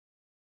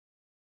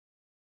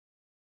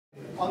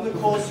On the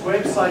course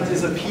website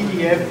is a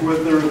PDF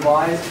with the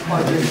revised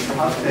project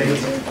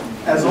update.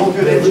 As all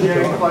good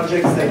engineering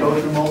projects, they go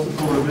through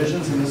multiple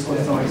revisions, and this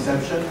one's no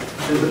exception.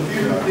 There's a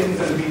few things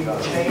that have been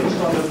changed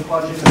on this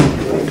project and a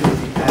few things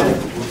that we added.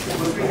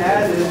 What we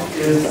added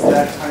is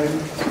that I'm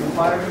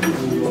requiring you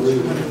to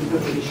use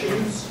 250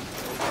 tubes.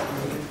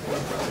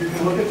 You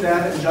can look at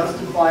that and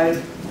justify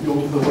it the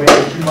way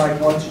that you might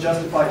want to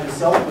justify it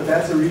yourself, but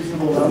that's a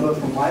reasonable number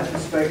from my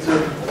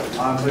perspective.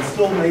 But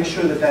still make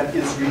sure that that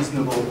is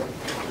reasonable.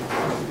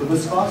 The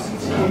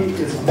viscosity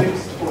is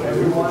fixed for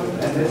everyone,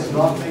 and let's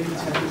not make it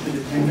temperature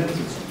dependent.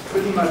 It's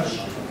pretty much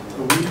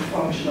a weak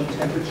function of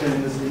temperature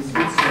in this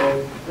instance,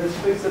 so let's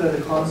fix it at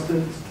a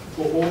constant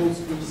for all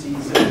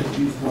species and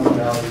use one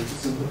value to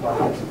simplify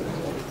it.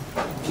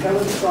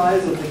 Pellet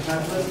size of the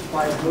catalyst,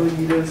 5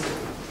 milliliters,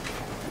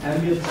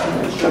 ambient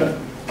temperature,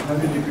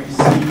 100 degrees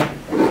C.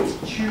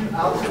 Tube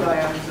outer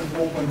diameter,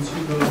 4.2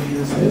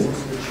 milliliters, there's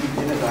also the tube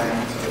inner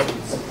diameter, which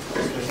is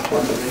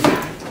specified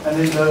already. And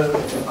then the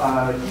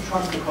heat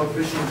transfer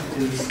coefficient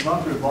is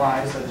not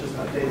revised, I just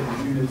updated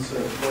the units, so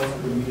it was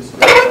per meter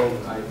squared, so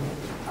I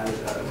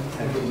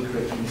had the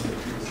incorrect units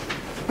previously.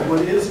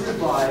 What is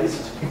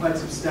revised quite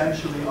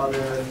substantially are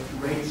the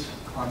rate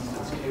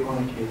constants, K1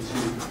 and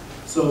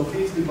K2. So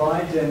please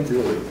divide them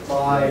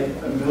by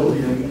a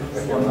million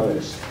on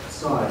each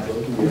side.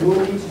 We will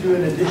need to do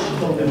an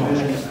additional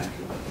division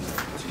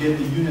to get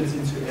the units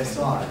into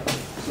SI.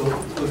 So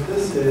what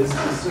this is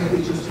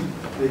simply just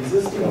the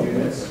existing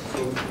units, so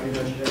maybe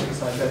I should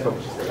emphasize that,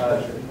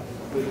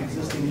 with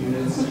existing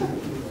units.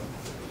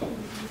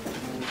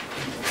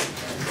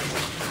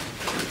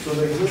 So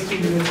the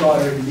existing units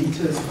are in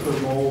liters per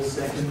mole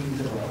second.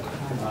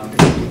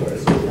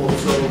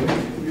 So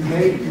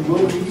you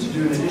will need to do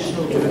an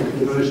additional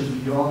conversion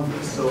beyond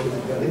this. So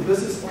if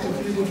this is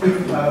confusing for you,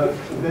 a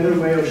better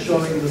way of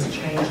showing this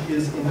change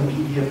is in the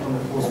PDF on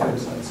the course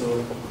website.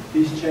 So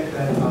please check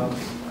that out.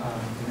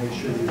 Make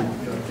sure you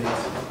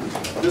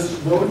update. This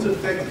won't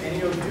affect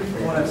any of you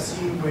from what I've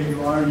seen where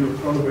you are in your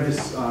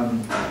progress.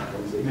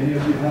 Many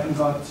of you haven't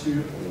got to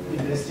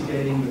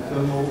investigating the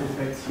thermal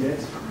effects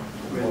yet,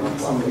 where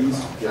some of these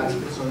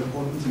aspects are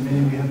important, and many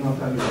of you have not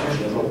done the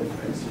pressure drop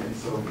effects yet,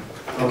 so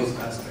those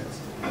aspects.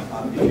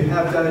 If you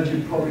have done it,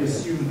 you'd probably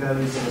assume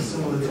values are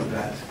similar to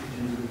that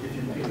if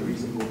you pick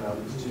reasonable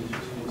values to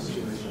your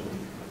situation.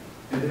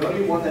 And the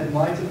only one that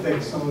might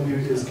affect some of you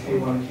is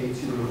K1 and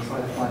K2. We'll try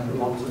to find the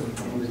bottom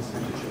in this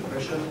temperature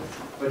pressure,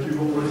 but you've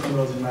all written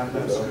those in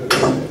MATLAB scripts,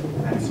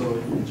 and so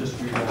you just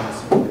read out the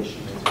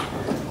simulation later.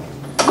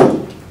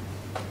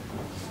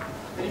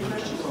 Any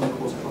questions on the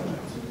course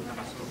project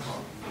so far?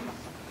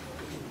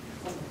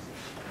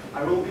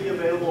 I will be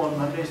available on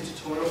Monday's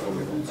tutorial for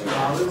the full 2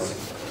 hours.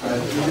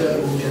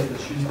 Either will get the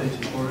Tuesday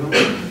tutorial,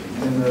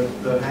 and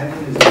the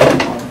handling is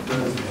done on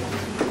Thursday.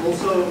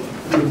 Also,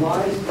 the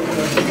revised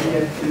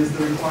PDF is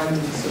the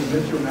requirement to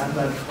submit your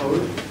MATLAB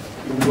code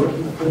in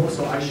working form,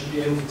 so I should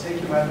be able to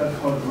take your MATLAB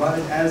code, run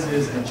it as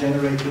is, and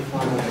generate the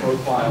final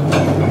profile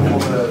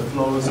for the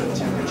flows and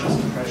temperatures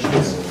and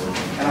pressures.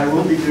 And I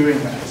will be doing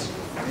that.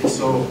 Okay,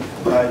 so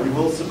you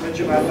will submit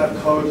your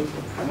MATLAB code.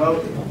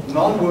 No,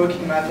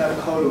 non-working MATLAB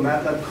code or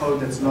MATLAB code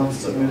that's not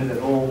submitted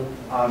at all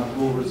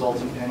will result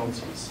in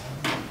penalties.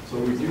 So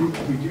we do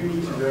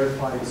need to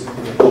verify this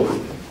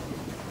information.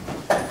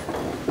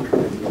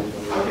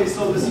 Okay,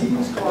 so the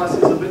sequence class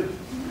is a bit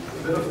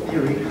of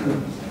theory,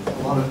 a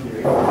lot of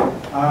theory.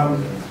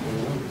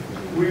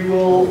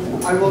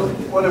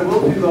 What I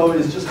will do though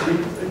is just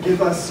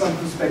give us some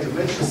perspective.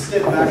 Let's just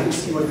step back and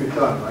see what we've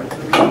done, right?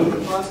 So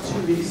the past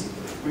 2 weeks,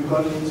 we've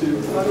gone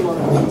into quite a lot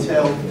of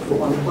detail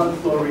on plug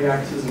flow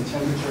reactors and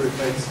temperature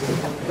effects.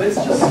 Let's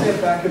just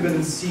step back a bit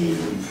and see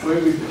where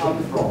we've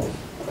come from.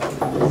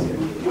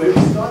 Where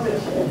we started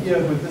here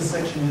with this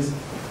section is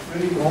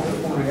really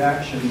multiple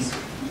reactions.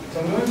 So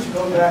I'm going to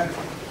go back,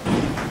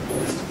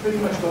 it's pretty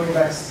much going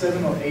back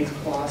 7 or 8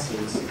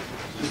 classes,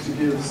 just to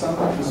give some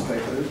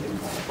perspective.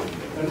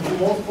 And for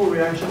multiple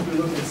reactions, we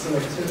look at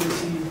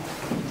selectivity,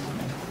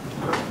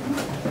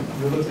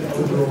 we look at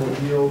overall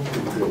yield,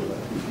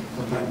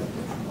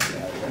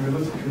 and we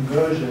look at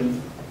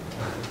conversion.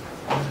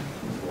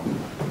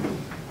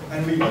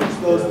 And we use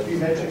those 3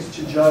 metrics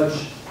to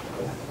judge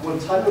what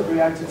type of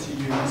reactor to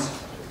use.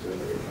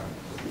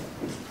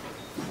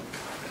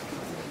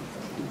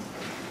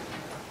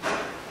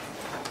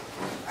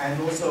 And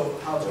also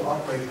how to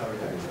operate our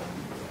reactor.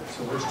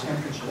 So which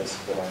temperatures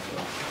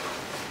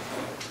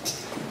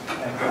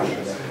and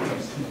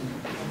pressures.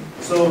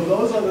 So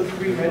those are the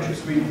 3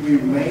 metrics we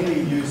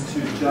mainly use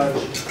to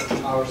judge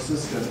our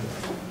system.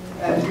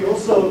 And we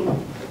also,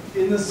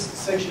 in this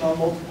section on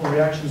multiple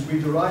reactions, we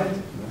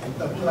derived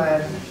a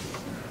plan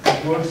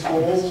that works for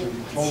all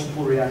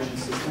multiple reaction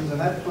systems. And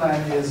that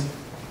plan is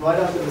write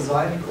out the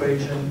design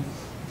equation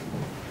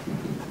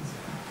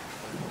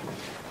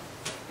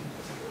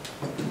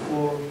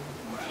for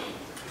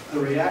the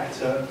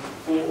reactor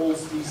for all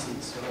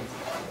species.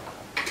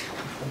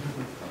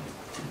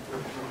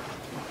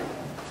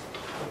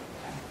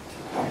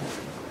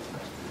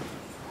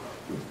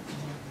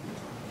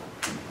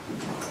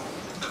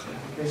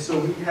 Okay, so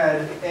we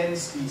had N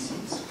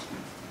species.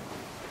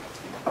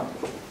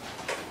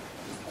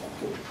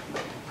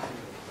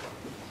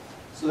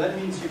 So that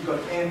means you've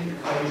got N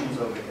equations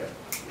over here.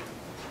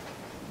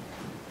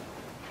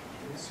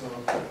 Okay, so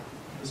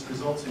this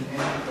results in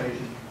N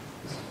equations.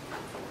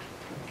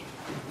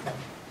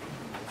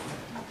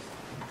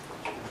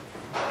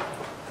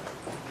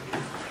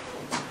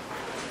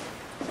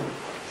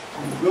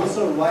 We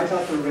also write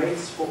out the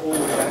rates for all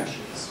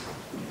reactions.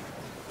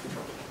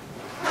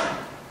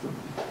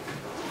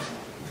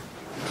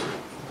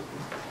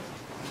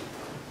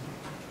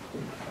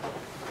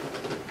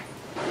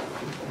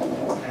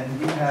 And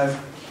we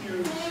have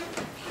Q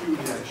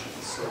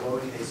reactions, so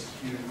lowercase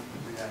q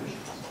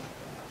reactions.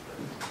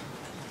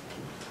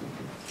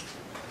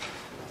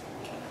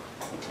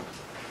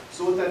 So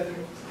what that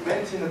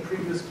meant in the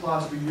previous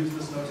class, we used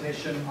this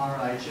notation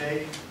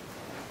Rij.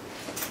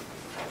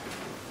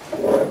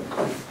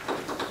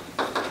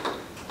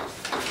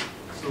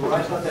 So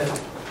write out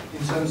that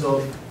in terms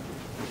of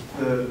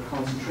the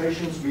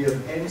concentrations, we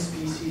have N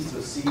species,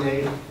 so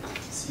Ca,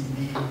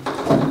 Cb,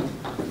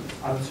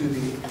 up to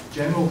the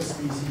general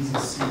species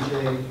is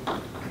Cj,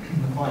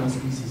 and the final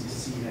species is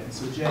Cn.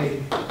 So J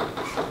is 1, 2,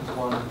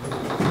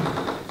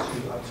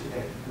 up to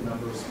N, the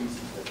number of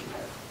species that we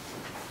have.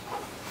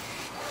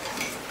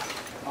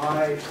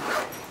 I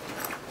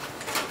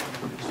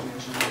just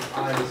mentioned that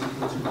I is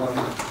equal to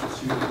 1,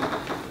 2,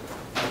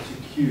 up to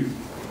Q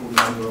for the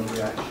number of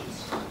reactions.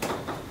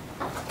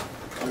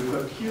 So we've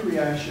got Q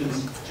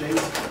reactions, J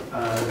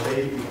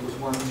equals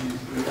 1, 2,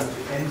 3, up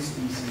to N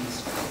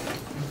species.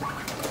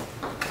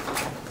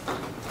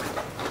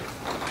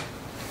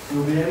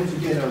 We'll be able to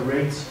get a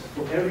rate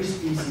for every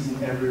species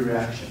in every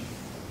reaction.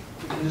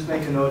 We can just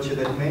make a note here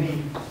that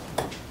many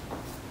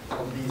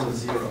of these are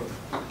 0.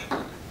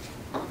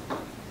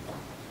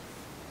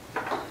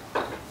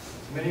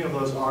 Many of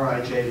those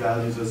Rij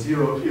values are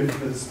 0 if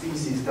the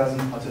species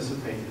doesn't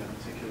participate in a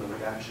particular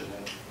reaction.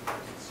 Then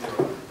it's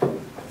 0.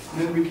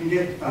 And then we can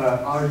get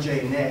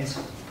Rj net.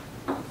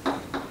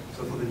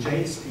 So for the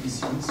J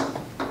species,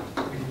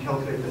 we can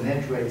calculate the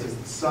net rate as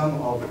the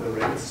sum of the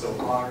rates. So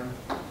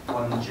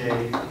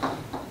R1j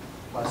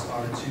plus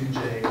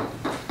R2j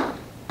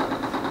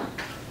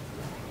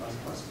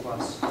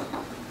plus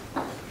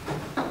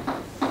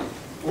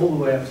all the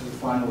way up to the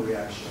final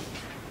reaction.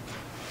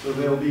 So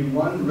there will be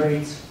one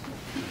rate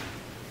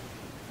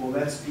for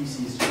that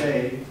species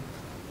J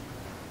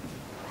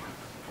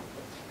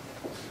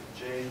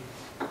is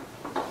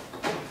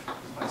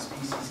my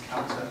species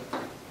counter,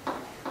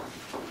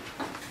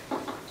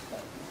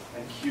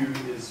 and Q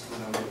is the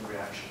number of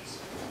reactions.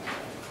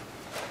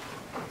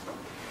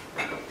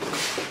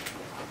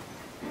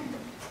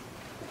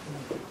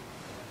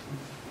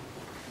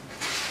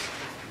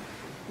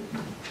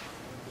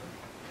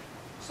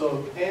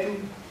 So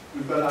N,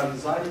 we've got our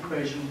design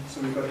equation,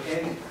 so we've got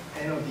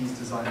N of these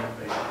design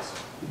equations.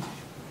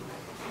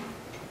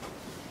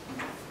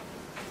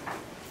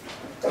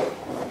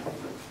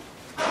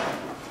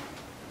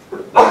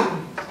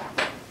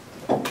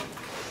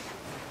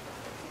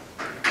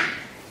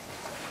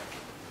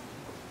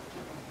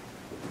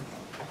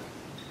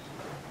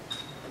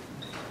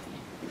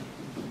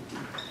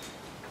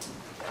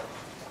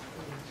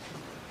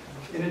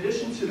 In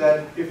addition to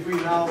that, if we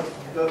now,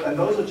 and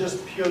those are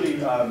just purely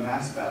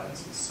mass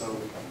balances, so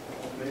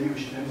maybe we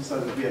should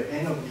emphasize that we have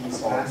N of these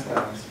mass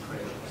balance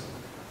equations.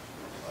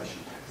 I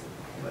should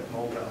let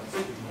mole balance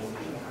be more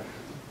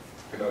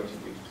accurate.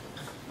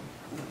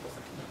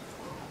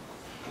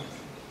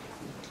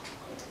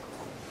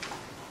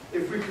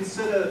 If we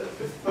consider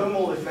the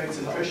thermal effects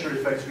and pressure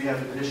effects, we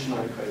have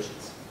additional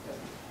equations.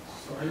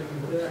 So are you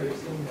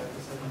saying that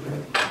the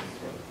secondary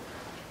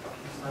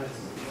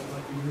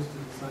what we use to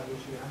decide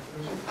which reactor?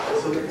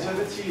 So the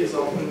activity is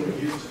often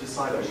used to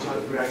decide which type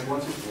of reactor.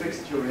 Once you've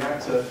fixed your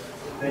reactor,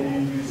 then you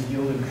use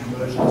yield and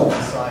conversion to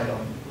decide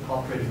on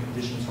operating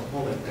conditions for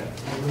all that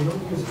reactor. We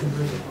don't use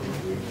conversion.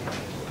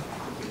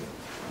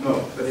 No,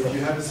 but if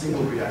you have a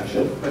single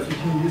reaction, but you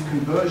can use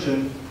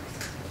conversion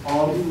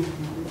of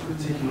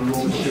particular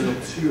raw material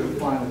to a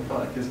final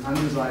product. There's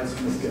undesired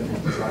species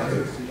and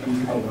desired, so you can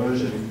use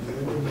conversion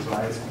of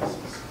desired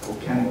species. Or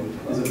can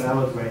is a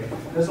valid way.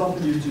 That's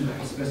often used to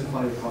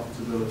specify your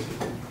profitability.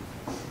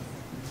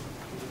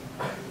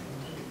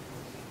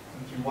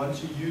 If you want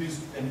to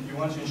use and you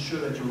want to ensure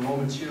that your raw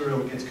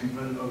material gets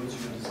converted over to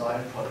a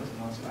desired product and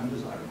not an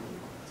undesirable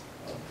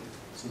product.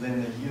 So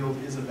then the yield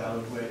is a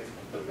valid way,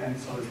 and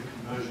so is the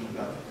conversion a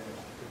valid way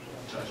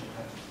of judging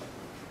that.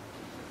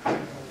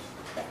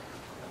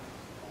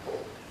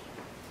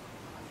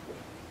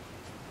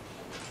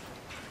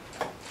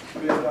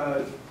 We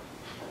have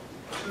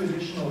two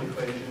additional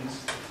equations.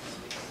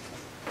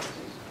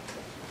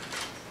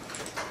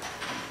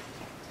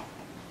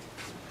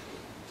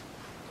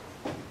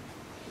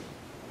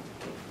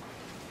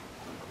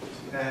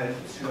 To add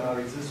to our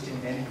existing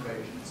N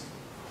equations.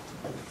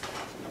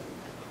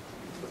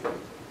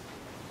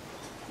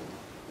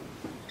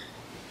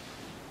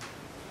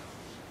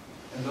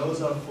 And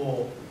those are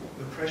for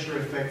the pressure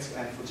effects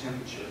and for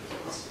temperature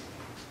effects.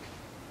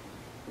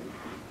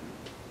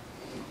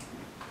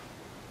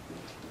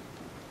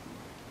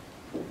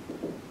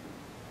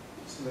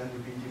 So that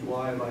would be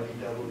dy by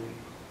dw.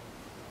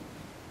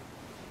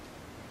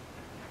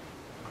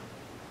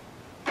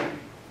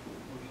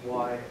 With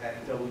y at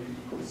w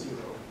equals 0.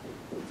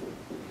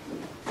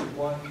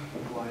 1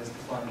 y is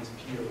defined as p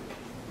over p.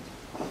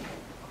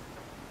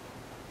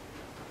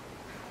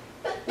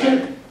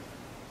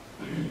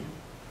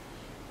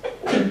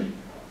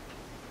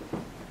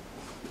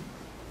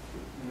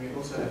 And we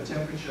also have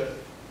temperature.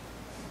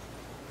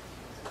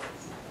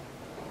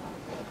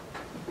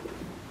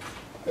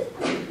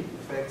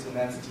 Effect, and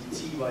that's dt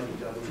by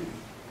dw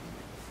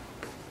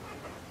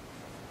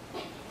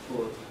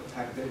for a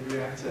packed bed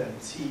reactor,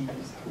 and T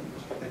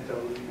at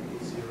W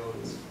equals 0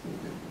 is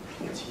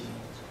T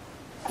naught.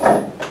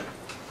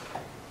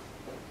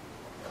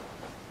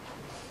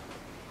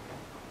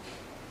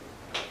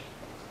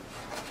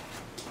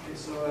 Okay,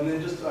 so and then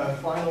just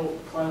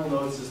final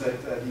notes is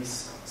that these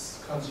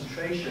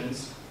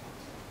concentrations,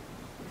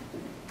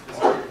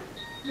 just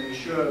make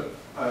sure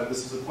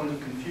this is a point of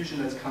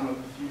confusion that's come up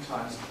a few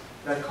times.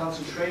 That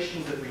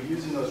concentrations that we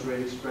use in those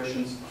rate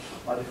expressions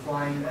are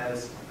defined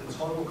as the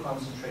total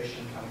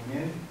concentration coming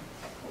in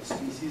of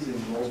species in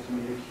moles per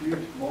meter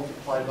cubed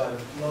multiplied by the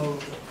flow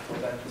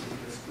of that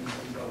particular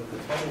species over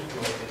the total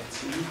flow of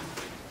Ft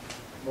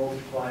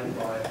multiplied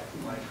by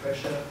my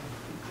pressure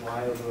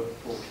Y over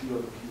or Q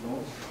over Q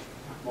naught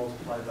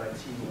multiplied by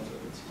T naught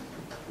over T.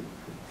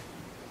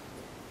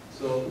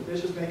 So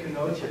let's just make a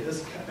note here.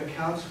 This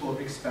accounts for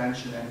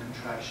expansion and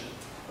contraction.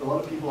 A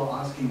lot of people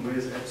are asking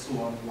where's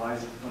epsilon, why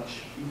is it not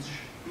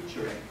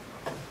featuring?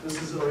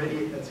 This is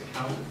already, it's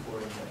accounted for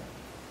in there.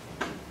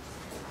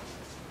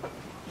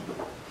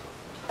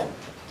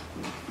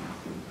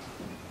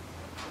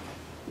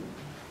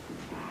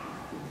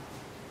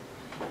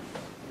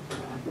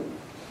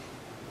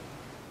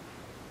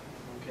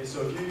 Okay,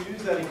 so if you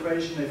use that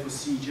equation there for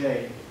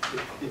Cj,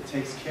 it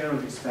takes care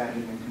of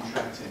expanding and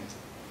contracting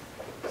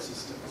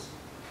systems.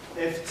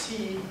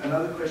 Ft,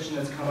 another question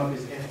that's come up,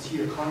 is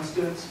Ft a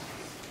constant?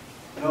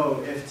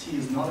 No, Ft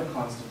is not a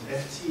constant.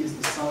 Ft is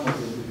the sum of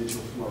the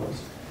individual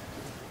flows.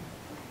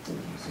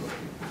 So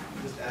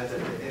just add that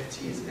the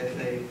Ft is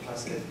Fa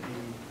plus Fb,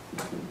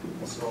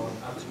 and so on,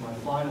 up to my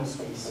final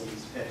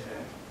species,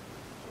 Fn.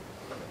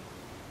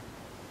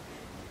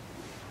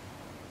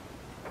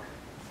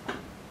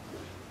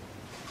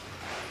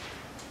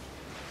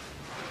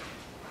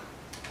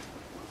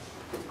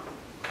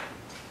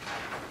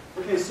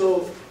 Okay,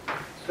 so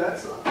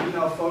that's in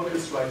our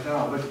focus right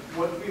now, but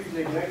what we've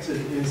neglected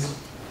is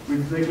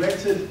we've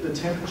neglected the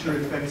temperature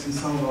effects in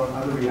some of our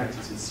other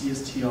reactors, in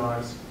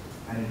CSTRs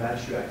and in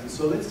batch reactors.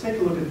 So let's take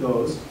a look at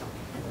those.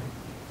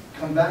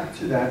 Come back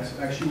to that.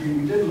 Actually,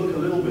 we did look a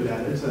little bit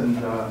at it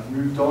and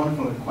moved on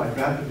from it quite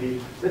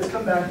rapidly. Let's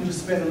come back and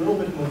just spend a little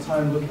bit more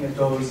time looking at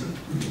those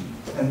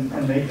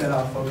and make that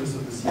our focus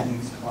of this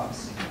evening's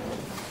class.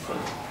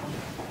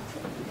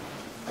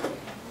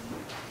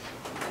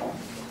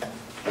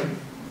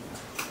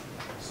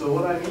 So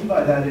what I mean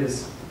by that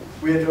is,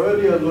 we had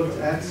earlier looked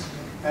at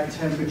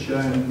temperature,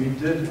 and we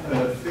did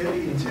a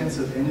fairly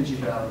intensive energy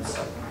balance.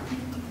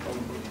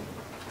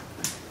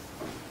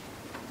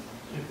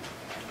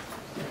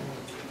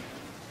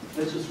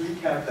 Let's just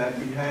recap that.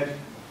 We had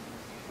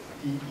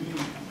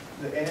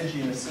the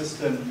energy in the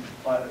system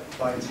by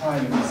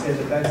time, and we said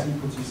that that's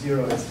equal to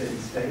 0 in steady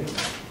state.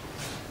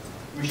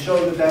 We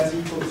showed that that's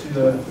equal to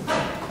the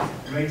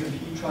rate of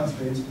heat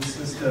transfer into the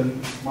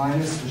system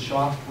minus the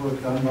shaft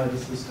work done by the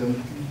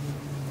system,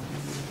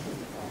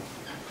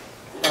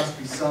 plus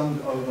we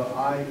summed over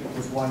I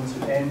equals 1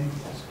 to n,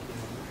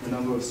 the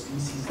number of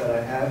species that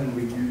I have, and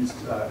we used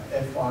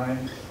Fi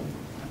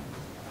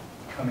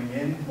coming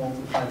in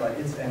multiplied by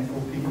its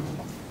enthalpy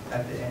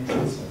at the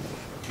entrance,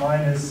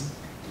 minus,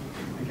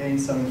 again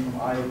summing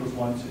from I equals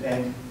 1 to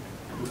n,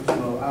 with the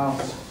flow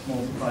out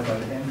multiplied by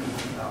the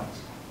enthalpy out.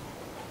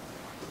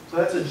 So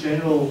that's a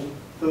general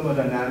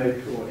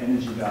thermodynamic or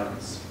energy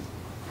balance.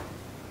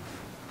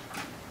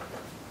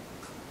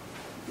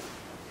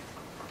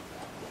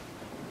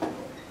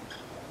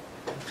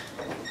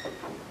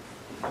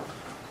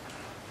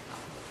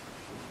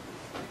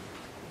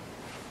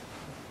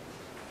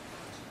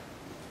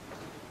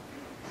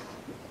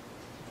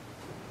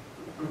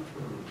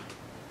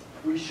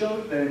 We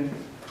showed then,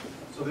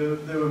 so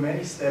there were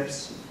many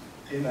steps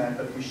in that,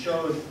 but we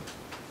showed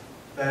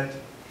that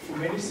for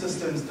many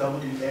systems,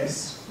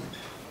 Ws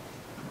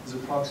is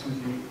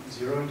approximately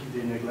 0 and can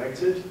be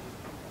neglected.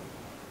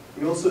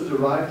 We also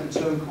derived a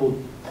term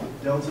called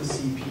delta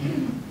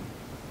Cp.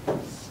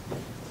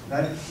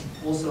 That's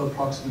also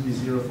approximately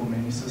 0 for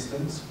many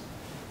systems.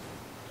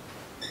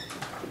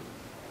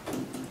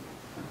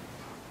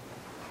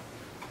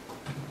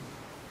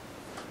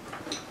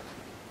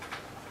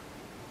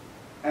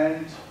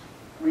 And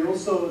we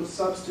also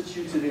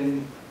substituted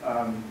in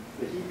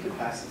the heat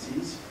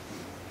capacities.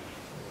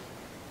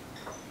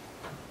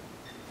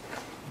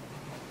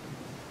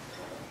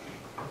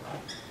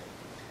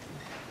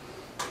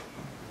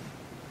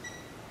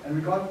 And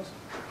we got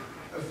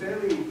a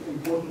fairly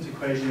important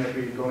equation that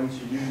we're going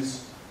to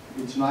use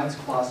in tonight's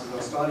class as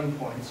our starting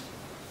point,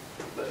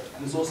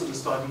 and it's also the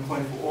starting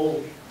point for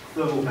all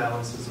thermal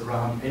balances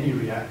around any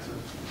reactor.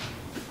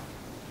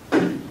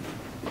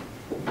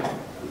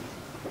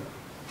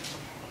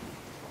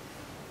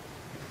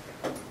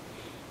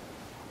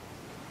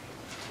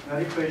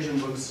 That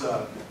equation looks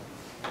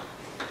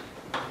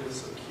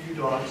is a Q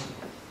dot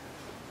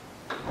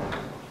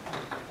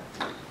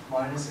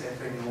minus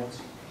FA naught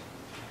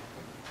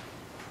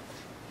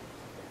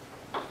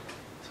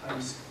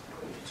times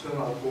term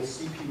I'll call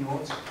CP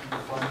naught,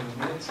 defined in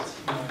minutes, T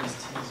minus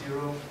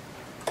T0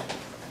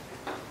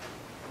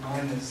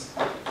 minus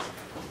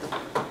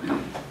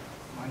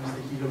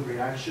the heat of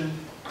reaction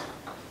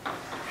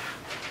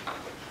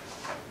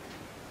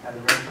at a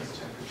reference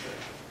temperature.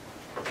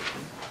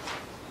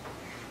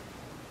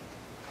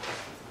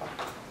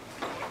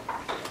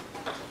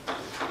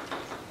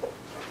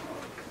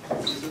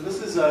 So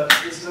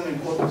this is an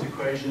important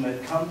equation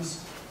that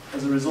comes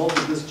as a result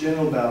of this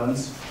general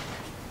balance.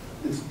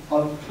 It's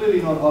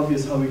clearly not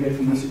obvious how we get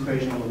from this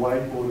equation on the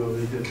whiteboard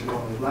over here to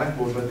on the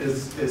blackboard, but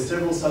there's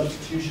several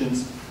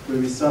substitutions where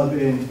we sub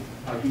in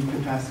our heat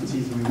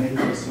capacities and we make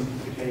those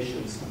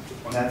simplifications,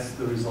 and that's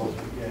the result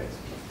we get.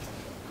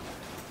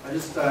 I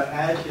just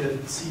add here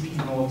that CP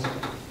naught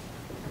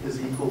is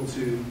equal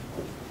to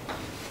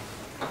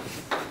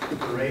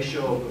the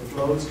ratio of the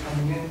flows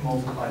coming in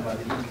multiplied by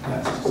the heat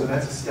capacity. So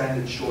that's a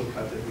standard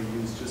shortcut that we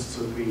use just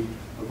so we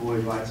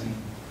avoid writing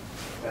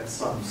that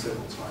sum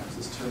several times.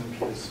 This term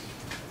appears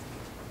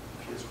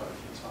quite a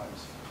few times.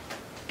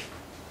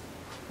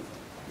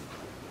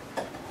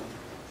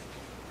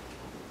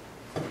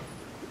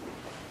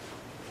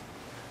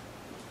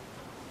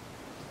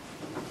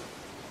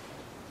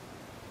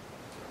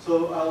 So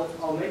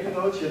I'll make a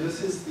note here.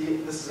 This is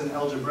an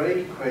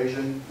algebraic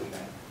equation.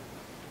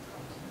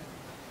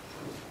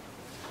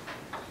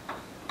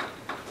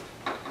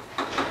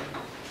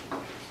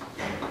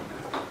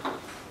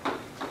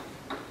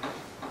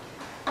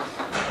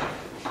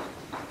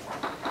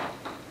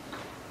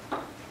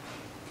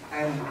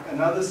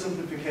 Another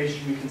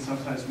simplification we can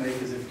sometimes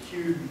make is if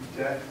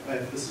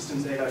the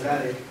system's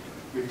adiabatic,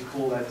 we could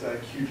call that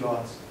Q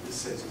dot is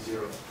set to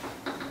 0.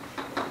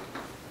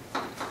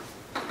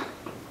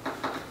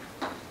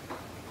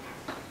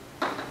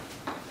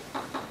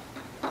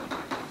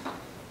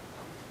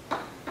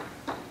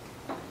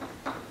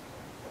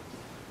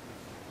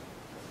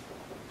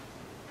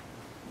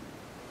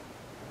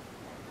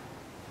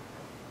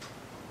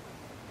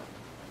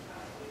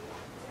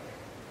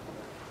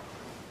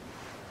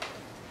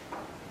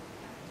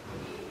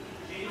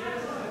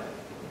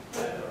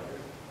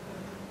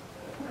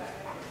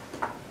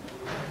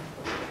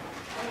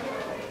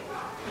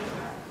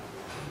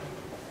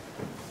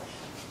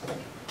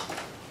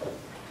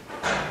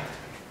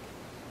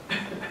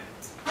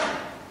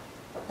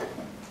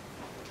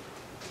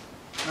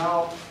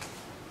 Now,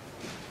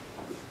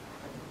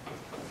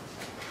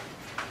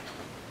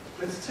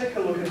 let's take a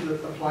look at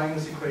applying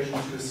this equation to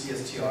a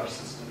CSTR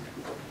system.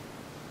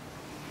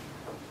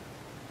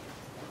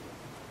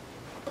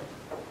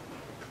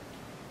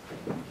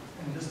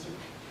 And just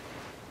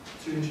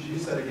to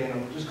introduce that again,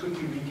 I'll just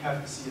quickly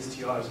recap the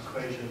CSTR's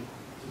equation,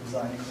 the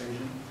design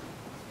equation.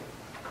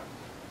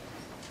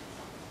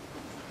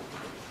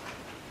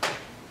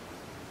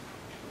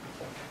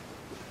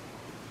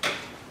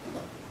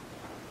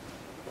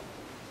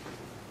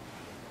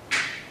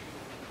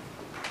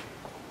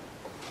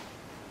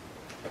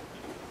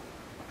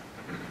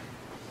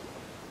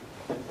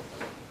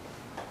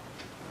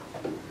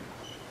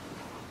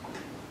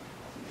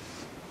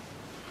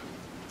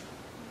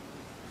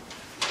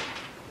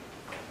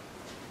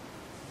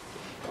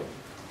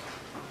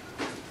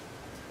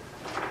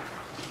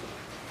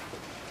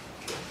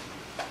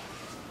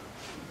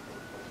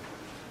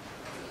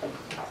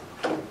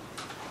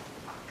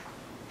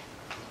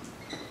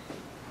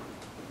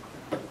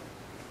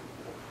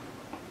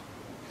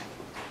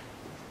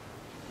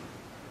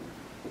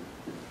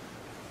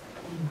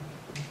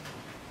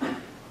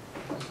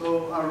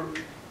 So our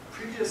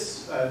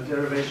previous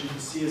derivation for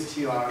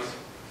CSTRs,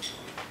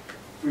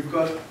 we've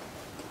got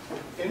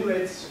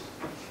inlet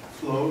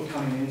flow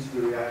coming into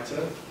the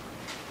reactor,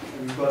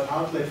 and we've got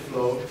outlet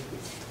flow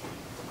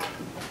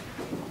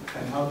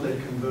and outlet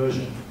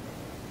conversion.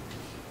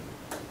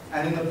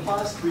 And in the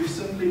past, we've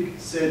simply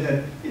said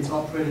that it's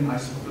operating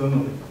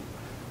isothermally,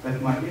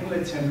 that my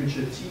inlet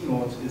temperature T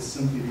naught is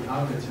simply the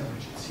outlet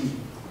temperature T.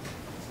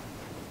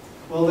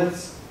 Well,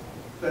 that's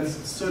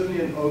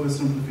certainly an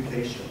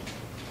oversimplification.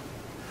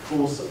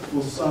 For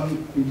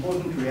some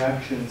important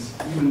reactions,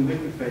 even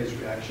liquid phase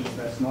reactions,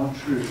 that's not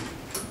true.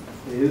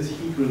 There is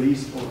heat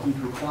released or heat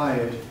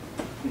required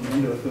in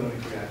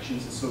endothermic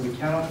reactions, and so we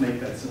cannot make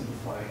that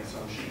simplifying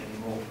assumption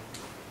anymore.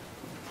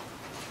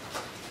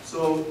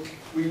 So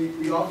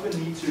we often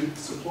need to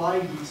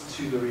supply heat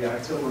to the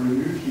reactor or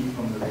remove heat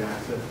from the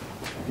reactor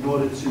in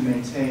order to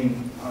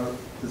maintain our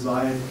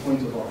desired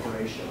point of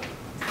operation.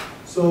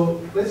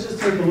 So let's just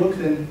take a look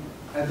then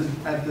or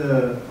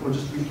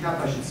just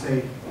recap, I should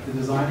say, the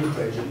design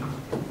equation.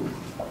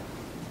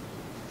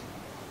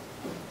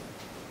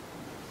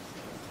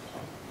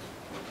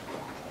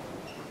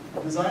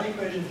 The design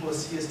equation for a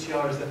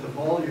CSTR is that the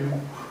volume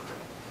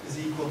is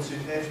equal to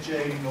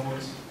Fj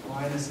naught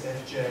minus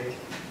Fj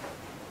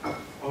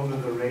over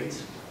the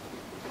rate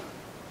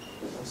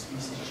of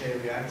species J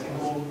reacting,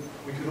 or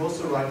we could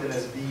also write it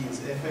as V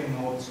is Fa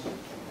naught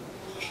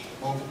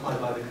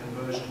multiplied by the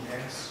conversion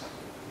X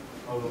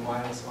over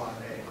minus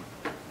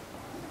RA.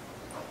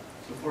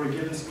 So for a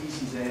given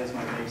species A as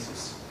my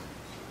basis,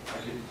 I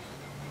could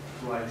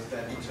write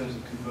that in terms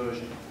of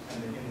conversion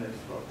and the inlet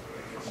flow.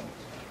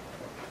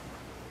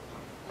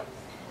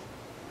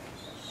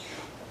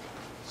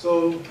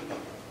 So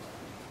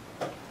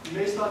you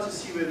may start to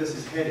see where this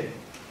is heading.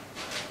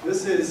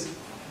 This is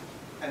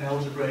an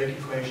algebraic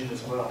equation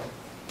as well.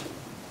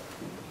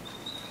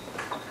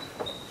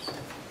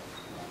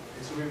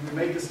 So we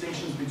make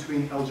distinctions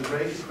between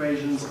algebraic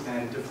equations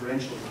and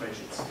differential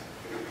equations.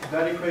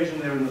 That equation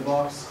there in the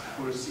box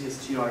for a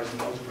CSTR is an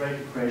algebraic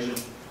equation.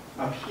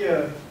 Up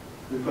here,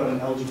 we've got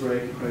an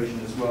algebraic equation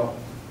as well.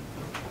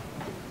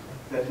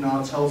 That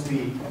now tells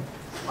me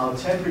how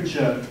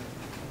temperature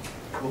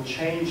will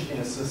change in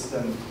a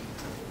system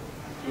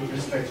with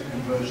respect to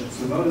conversion.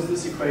 So notice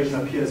this equation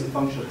up here is a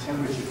function of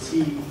temperature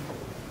T,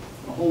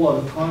 a whole lot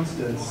of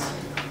constants,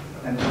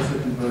 and also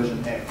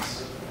conversion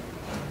X.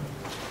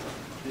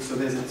 Okay, so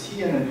there's a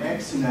T and an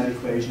X in that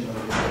equation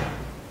over here.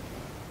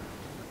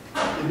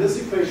 In this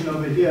equation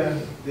over here,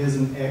 there's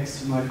an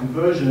X in my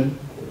conversion,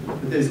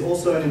 but there's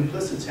also an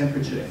implicit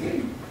temperature.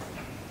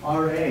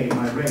 RA,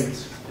 my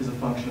rate, is a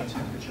function of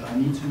temperature. I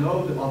need to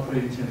know the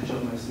operating temperature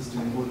of my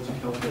system in order to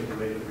calculate the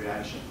rate of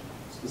reaction,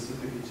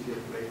 specifically to get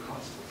the rate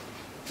constant.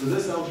 So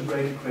this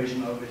algebraic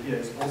equation over here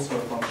is also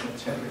a function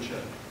of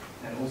temperature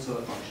and also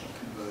a function of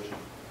conversion.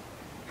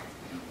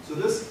 So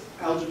this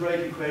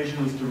algebraic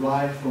equation was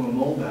derived from a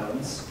mole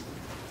balance.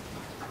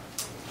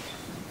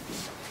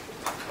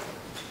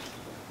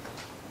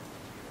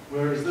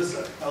 Whereas this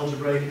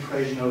algebraic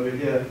equation over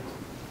here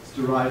is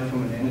derived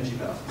from an energy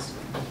balance.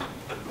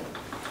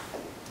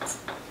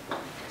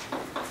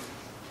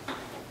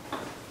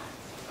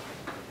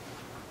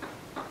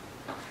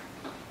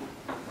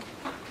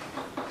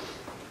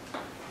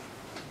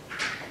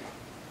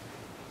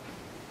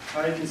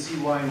 Now you can see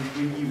why in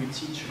 3E we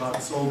teach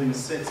about solving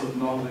sets of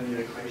nonlinear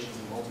equations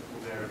in multiple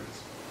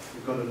variables.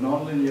 We've got a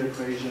nonlinear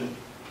equation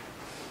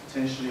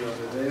potentially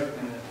over there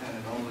and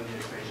a nonlinear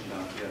equation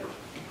down here.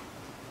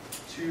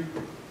 Two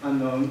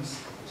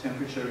unknowns,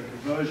 temperature and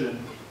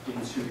conversion, in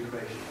two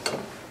equations,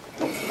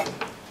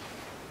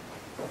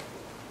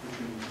 which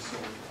we need to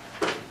solve.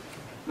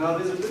 Now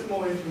there's a bit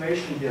more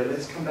information here.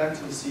 Let's come back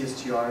to the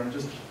CSTR and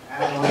just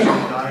analyze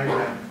the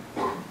diagram.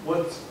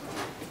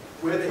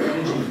 Where the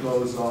energy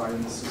flows are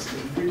in the system.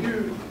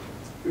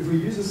 If we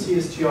use a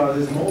CSTR,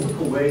 there's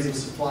multiple ways of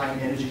supplying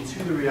energy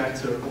to the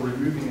reactor or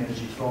removing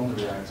energy from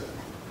the reactor.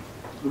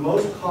 The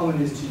most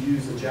common is to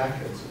use a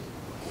jacket.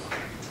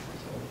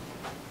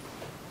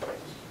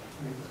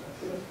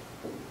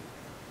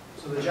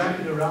 So the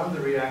jacket around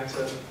the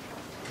reactor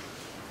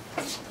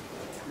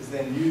is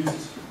then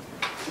used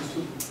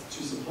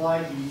to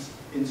supply heat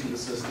into the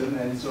system,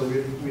 and so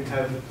we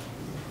have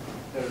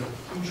a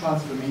heat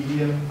transfer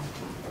medium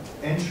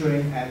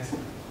entering at,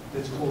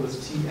 let's call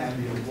this T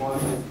ambient 1,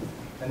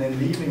 and then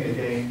leaving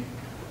again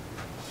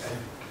at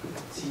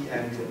T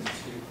ambient 2.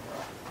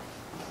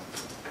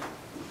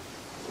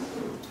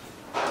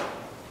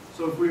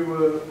 So if we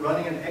were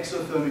running an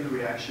exothermic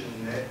reaction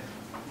in there,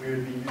 we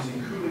would be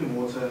using cooling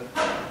water,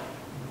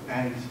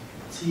 and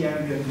T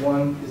ambient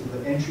 1 is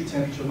the entry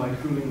temperature of my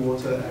cooling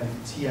water,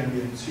 and T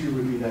ambient 2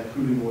 would be that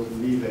cooling water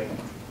leaving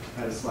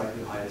at a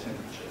slightly higher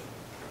temperature.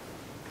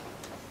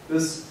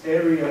 This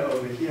area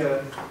over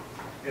here,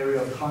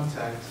 area of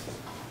contact,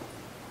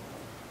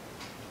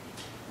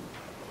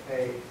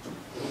 A,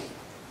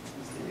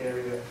 is the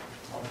area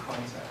of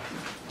contact.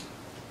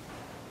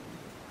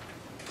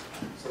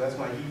 So that's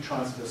my heat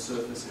transfer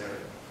surface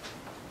area.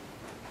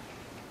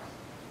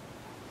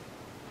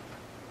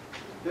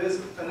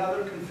 There's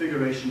another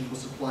configuration for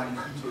supplying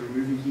heat or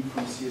removing heat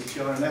from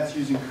CSTR, and that's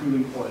using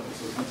cooling coils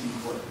or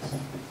heating coils.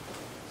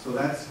 So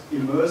that's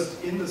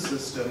immersed in the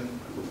system,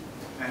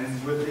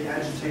 and with the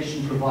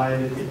agitation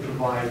provided, it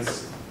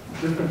provides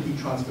different heat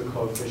transfer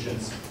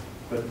coefficients,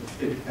 but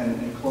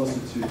and closer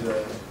to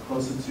the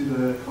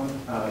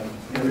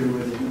area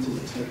where the heat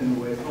is taken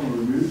away from or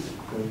removed.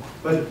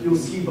 But you'll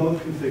see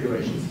both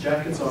configurations.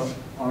 Jackets are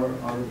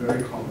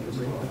very common as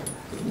well.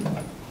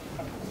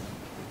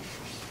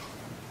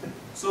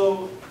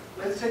 So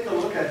let's take a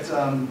look at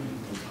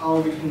how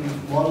we can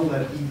model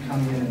that heat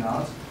coming in and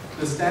out.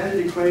 The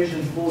standard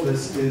equation for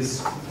this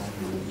is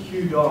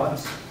Q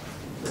dot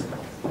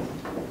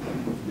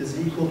is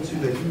equal to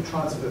the heat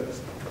transfer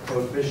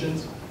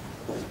coefficient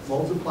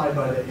multiplied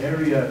by the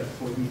area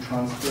for heat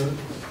transfer,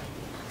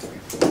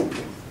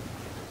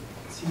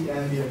 T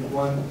ambient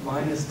 1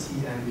 minus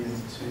T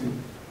ambient 2,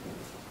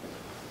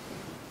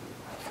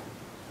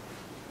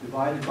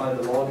 divided by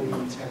the log of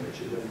heat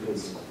temperature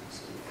difference,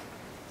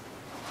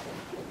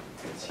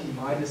 T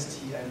minus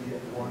T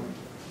ambient 1.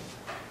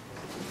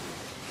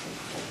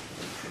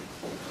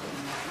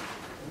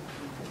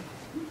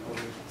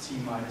 Over T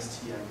minus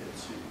T ambient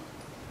 2.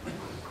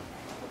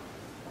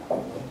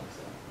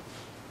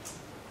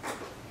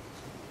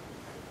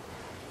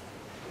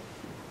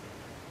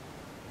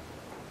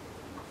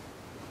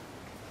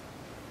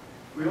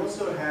 We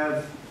also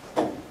have,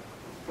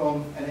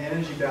 from an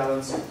energy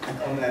balance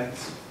on that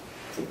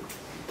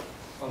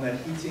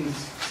heating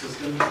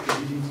system, the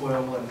heating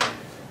coil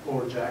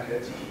or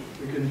jacket,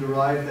 we can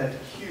derive that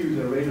Q,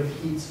 the rate of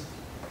heat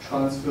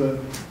transfer,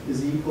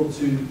 is equal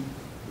to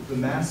the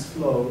mass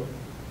flow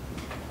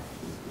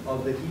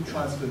of the heat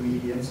transfer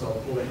medium, so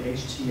I'll call it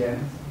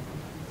HTM,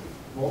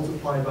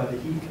 multiplied by the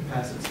heat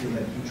capacity in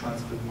that heat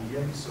transfer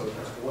medium, so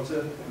that's water,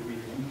 it would be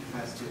the heat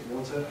capacity of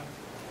water,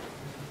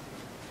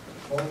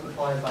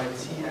 multiplied by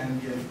T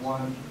ambient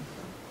 1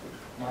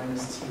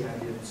 minus T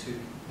ambient 2.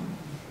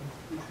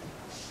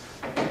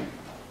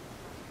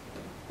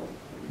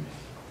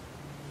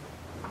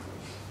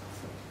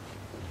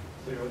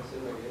 So what's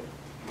it again?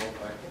 More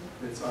packing?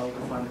 I'll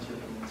define it here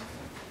in a minute.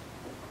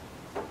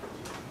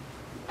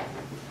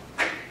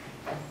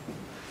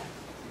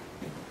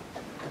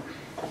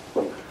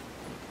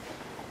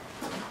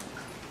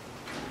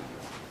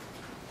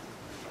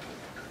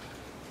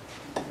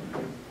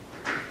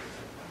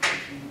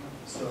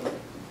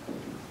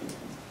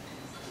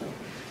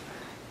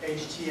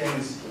 HTM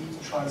is heat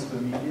transfer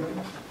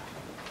medium.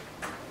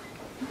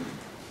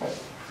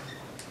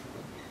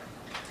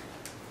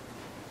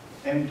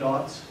 M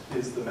dot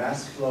is the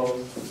mass flow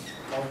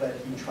of that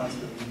heat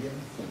transfer medium.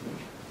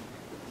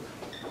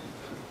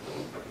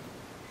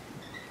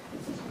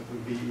 So it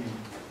would be in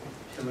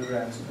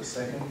kilograms per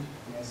second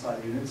in SI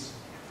units.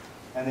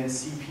 And then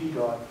CP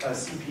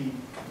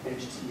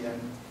HTM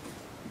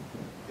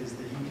is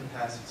the heat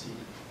capacity.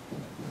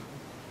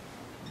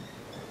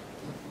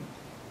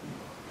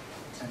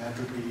 And that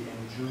would be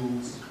in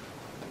joules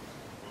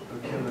per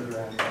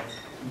kilogram of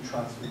heat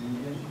transfer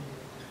medium.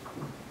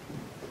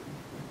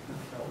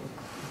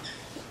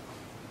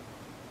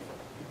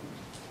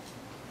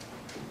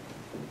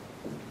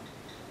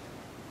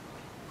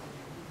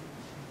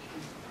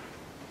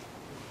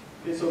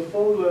 Okay, so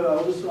Vogler,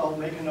 I'll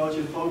make a note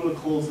here, Vogler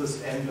calls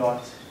this M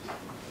dot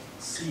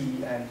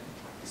C and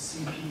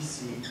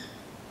CPC.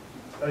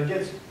 But it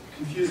gets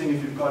confusing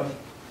if you've got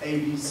A,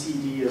 B, C,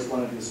 D as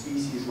one of your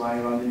species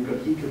lying around, then you've got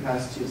heat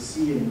capacity of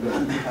C and you've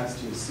got heat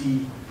capacity of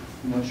C.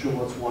 I'm not sure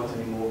what's what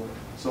anymore.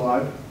 So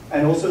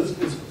and also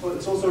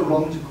it's also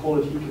wrong to call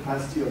it heat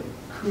capacity of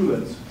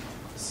coolant.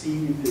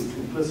 C is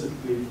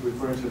implicitly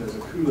referring to it as a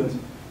coolant.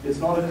 It's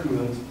not a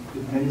coolant.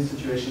 In many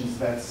situations,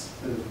 that's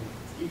the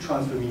heat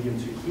transfer medium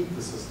to heat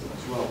the system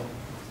as well.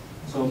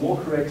 So a more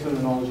correct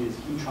terminology is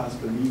heat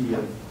transfer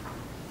medium,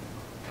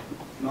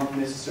 not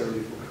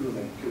necessarily for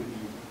cooling. It could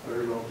be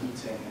very well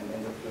heating and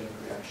endothermic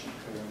reaction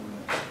occurring in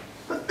it.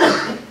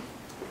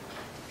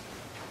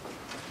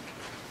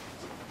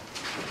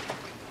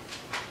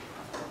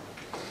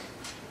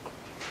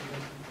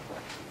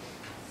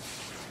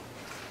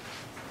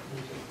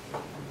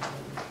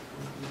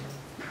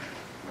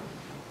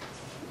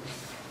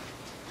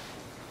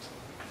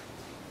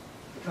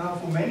 Now,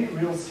 for many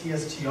real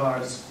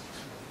CSTRs,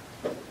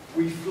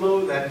 we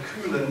flow that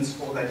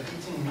coolant or that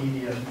heating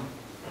medium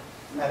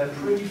at a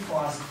pretty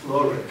fast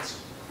flow rate.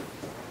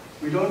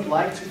 We don't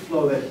like to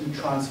flow that heat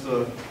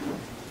transfer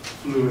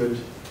fluid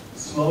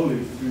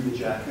slowly through the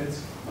jacket.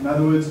 In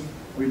other words,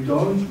 we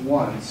don't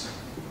want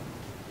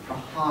a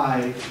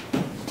high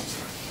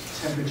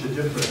temperature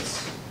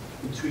difference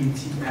between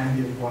T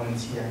ambient 1 and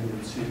T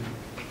ambient 2.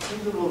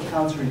 Seems a little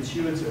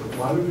counterintuitive.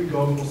 Why would we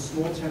go for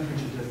small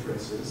temperature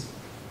differences?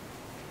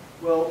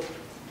 Well,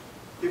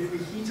 if we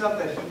heat up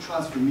that heat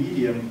transfer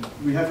medium,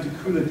 we have to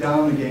cool it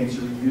down again to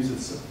reuse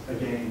it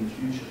again in the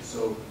future.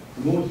 So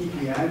the more heat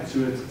we add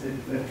to it,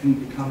 it can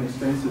become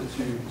expensive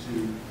to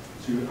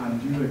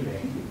undo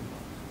again.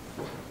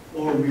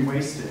 Or we're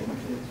wasting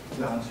it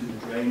down to the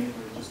drain if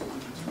we're just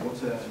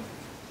water.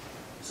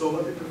 So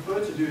what we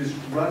prefer to do is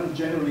run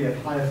generally at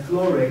higher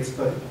flow rates,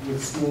 but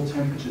with small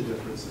temperature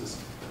differences.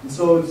 And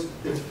so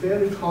it's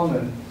fairly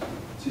common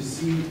to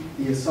see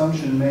the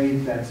assumption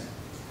made that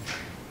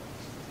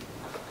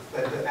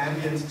the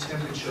ambient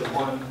temperature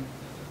 1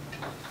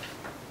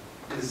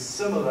 is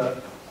similar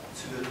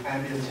to the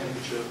ambient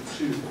temperature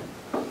 2.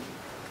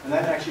 And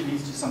that actually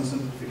leads to some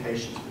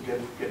simplification to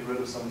get rid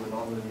of some of the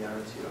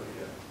nonlinearity over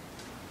here.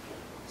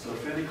 So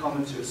fairly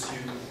common to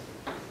assume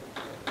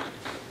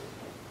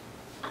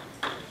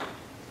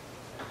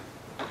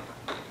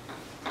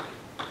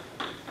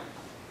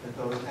that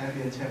those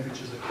ambient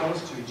temperatures are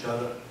close to each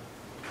other,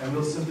 and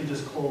we'll simply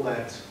just call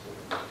that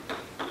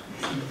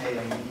TA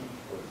and B.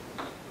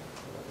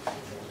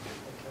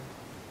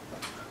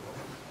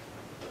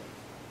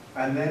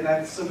 And then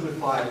that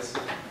simplifies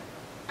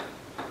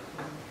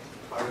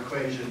our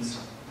equations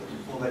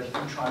for that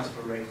heat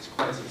transfer rate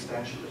quite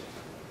substantially.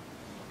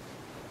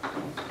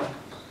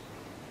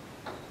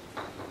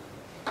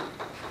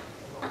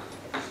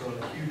 So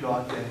the Q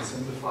dot then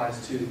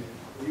simplifies to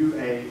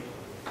UA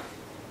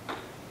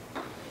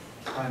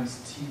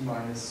times T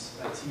minus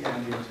T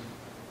ambient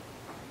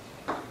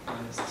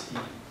minus T.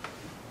 So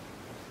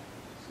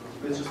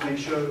let's just make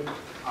sure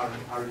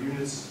our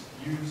units,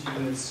 use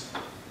units,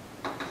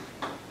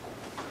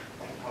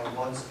 are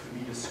watts per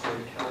meter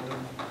squared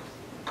Kelvin,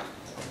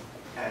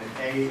 and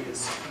A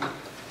is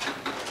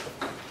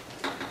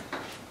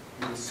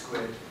meter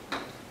squared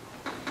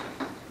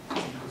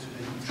equal to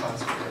the heat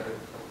transfer error.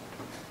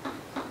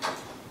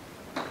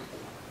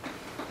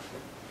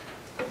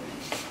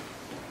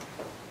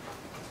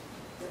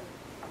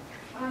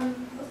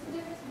 What's the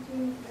difference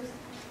between the first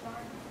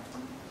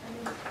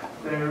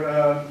and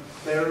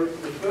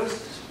The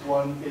first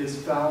one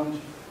is found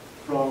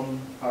from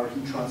our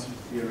heat transfer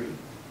theory.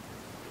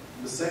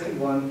 The second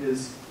one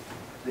is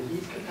the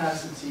heat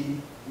capacity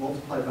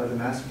multiplied by the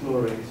mass flow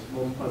rate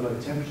multiplied by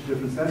the temperature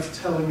difference.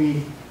 That's telling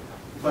me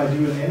if I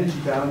do an energy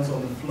balance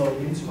on the flow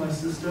into my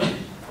system,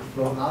 the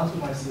flow out of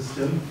my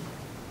system,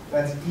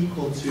 that's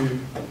equal to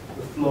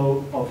the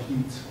flow of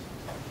heat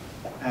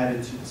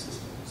added to the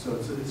system. So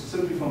it's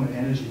simply from an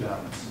energy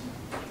balance.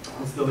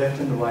 It's the left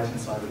and the right hand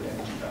side of the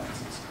energy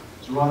balances.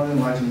 So rather than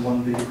writing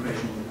one big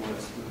equation with all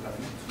that, split it up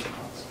into two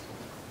parts.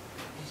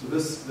 So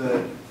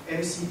the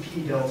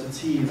MCP delta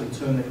T is a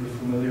term that we're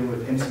familiar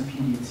with.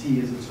 MCP dt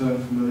is a term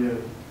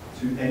familiar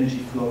to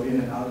energy flow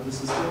in and out of the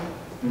system.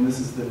 And this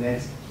is the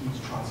net heat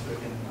transfer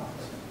in and out.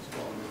 So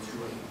the two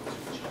are equal to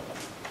each other.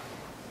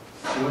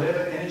 So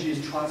whatever energy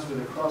is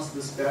transferred across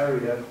this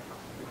barrier,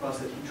 across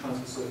the heat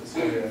transfer surface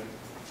area,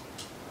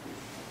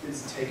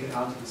 is taken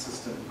out of the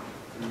system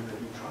through the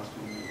heat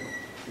transfer medium.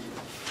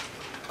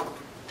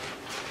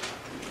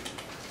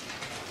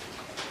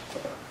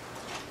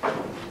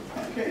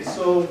 Okay,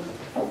 so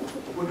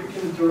what we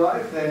can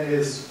derive then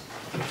is,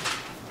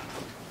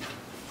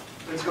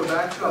 let's go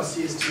back to our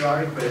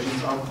CSTR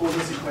equations. I'll call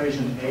this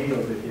equation A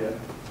over here.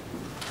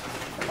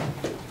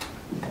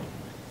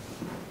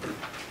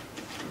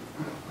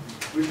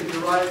 We can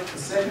derive the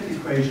second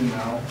equation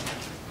now,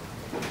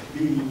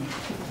 B,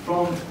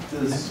 from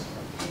this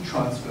heat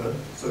transfer.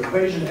 So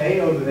equation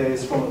A over there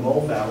is from a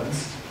mole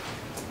balance.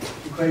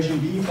 Equation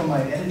B from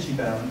my energy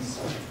balance.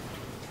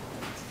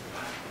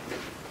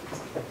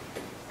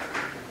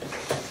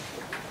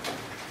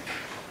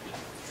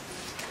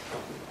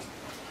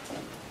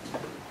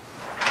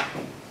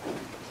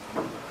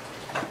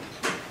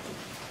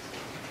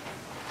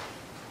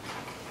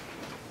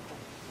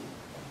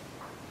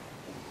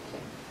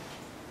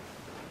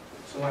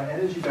 So my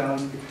energy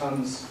balance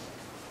becomes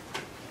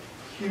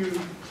Q,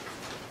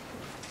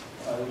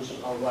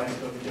 I'll write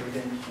it over here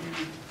again,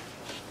 Q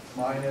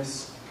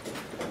minus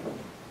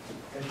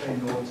FA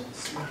naught,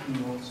 CP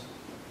naught,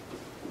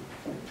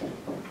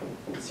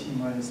 T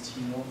minus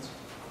T naught,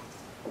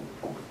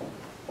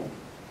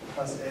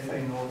 plus FA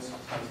naught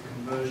times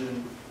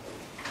conversion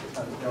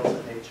times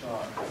delta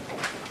HR.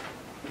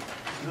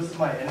 So this is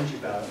my energy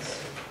balance.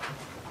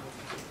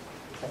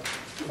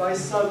 If I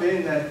sub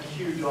in that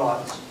Q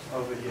dot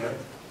over here,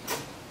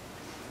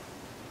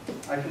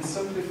 I can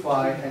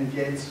simplify and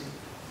get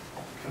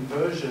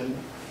conversion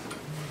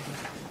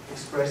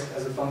expressed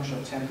as a function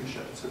of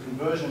temperature. So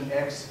conversion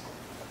X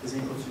is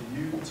equal to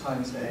U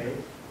times A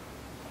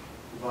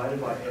divided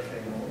by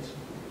FA naught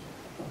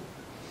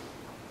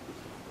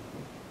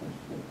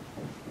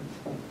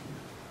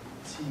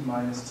T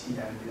minus T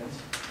ambient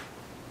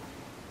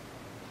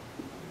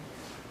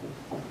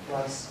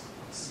plus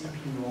CP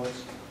naught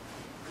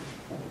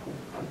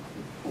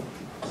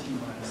T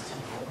minus T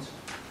naught.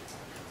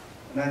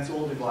 And that's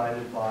all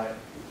divided by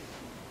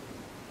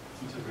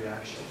heat of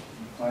reaction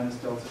minus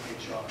delta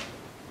HR.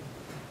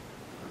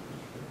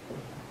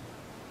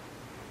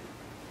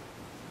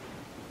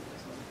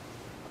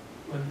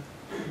 When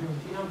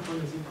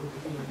T1 is equal to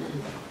T2,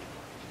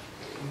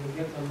 you will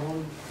get a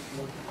known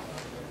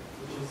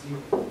which is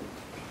 0.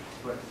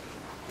 Right.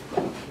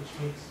 Which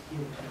makes Q.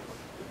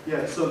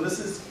 Yeah, so this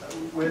is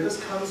where this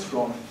comes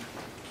from.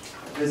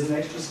 There's an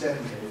extra step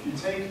in here. If you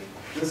take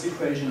this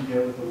equation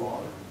here with the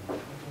log,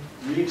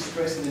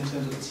 re-express it in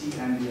terms of T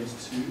ambient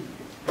 2.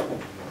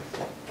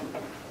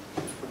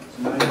 So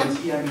now you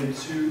have T ambient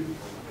 2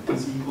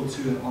 is equal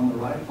to, and on the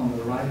right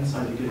hand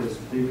side you get this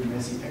big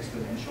messy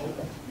exponential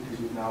because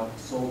you've now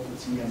solved for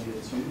T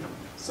ambient 2.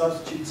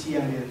 Substitute T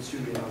ambient 2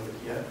 in over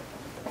here.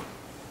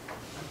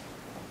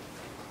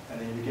 And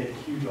then you get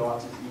Q dot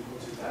is equal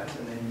to that,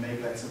 and then you make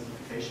that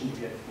simplification, you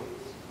get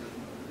what's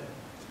written over there.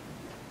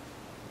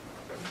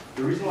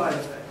 The reason why,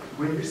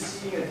 when you're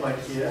seeing it like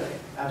here,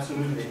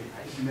 absolutely,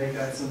 if you make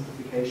that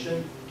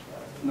simplification,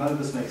 none of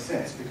this makes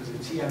sense, because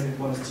if T ambient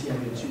 1 is T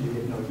ambient 2, you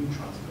get no heat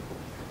transfer.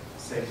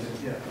 Same thing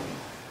here.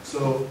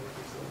 So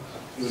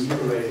your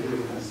numerator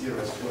will be 0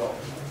 as well.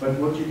 But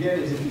what you get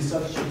is if you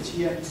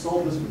substitute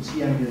solve this with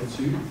T ambient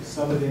 2,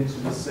 sub it into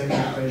the second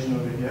equation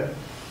over here,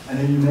 and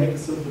then you make a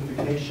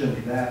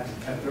simplification that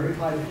at very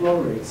high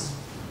flow rates,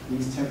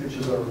 these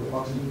temperatures are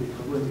approximately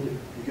equivalent.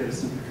 You get a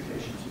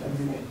simplification to that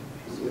form.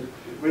 So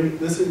when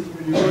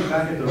you look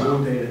back at the raw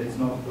data, it's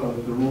not the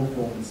raw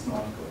form. It's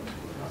not going to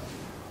work out.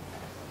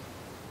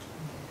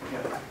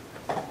 Yeah.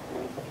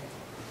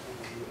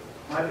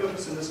 My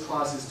purpose in this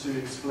class is to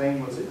explain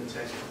what's in the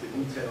text, but the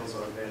details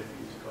are there for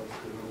you to go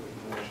through a little bit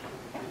more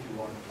if you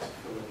want to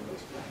fill in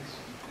those blanks.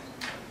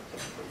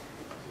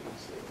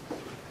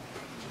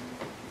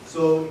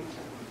 So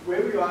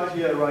where we are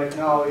here right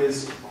now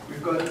is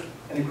we've got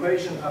an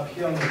equation up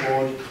here on the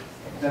board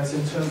that's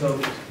in terms of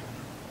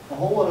a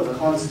whole lot of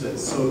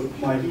constants. So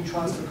my heat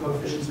transfer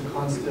coefficient is a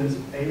constant,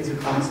 A is a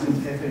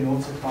constant, FA naught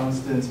is a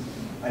constant.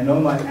 I know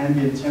my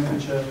ambient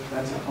temperature,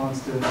 that's a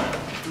constant.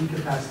 Heat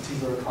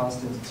capacities are a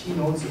constant. T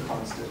naught is a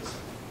constant.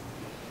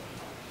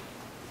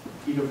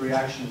 Heat of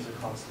reaction is a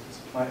constant.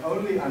 My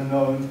only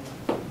unknown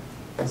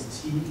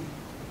is T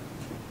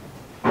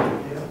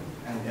here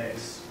and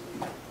X.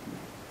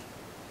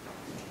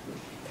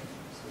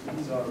 So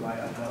these are my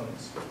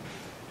unknowns.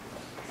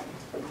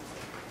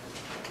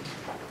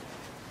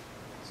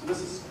 So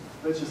this is,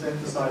 let's just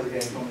emphasize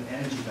again from an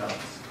energy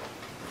balance.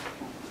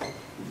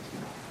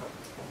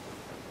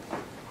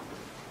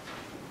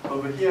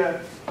 Over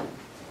here,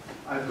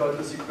 I've got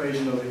this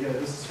equation over here.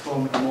 This is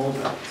from a mole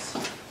balance.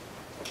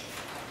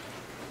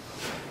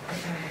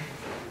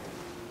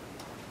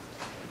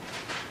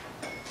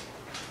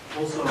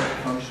 Also a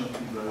function of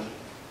conversion.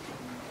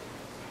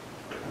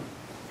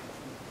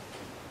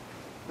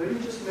 Let me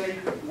just make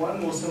one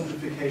more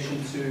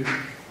simplification to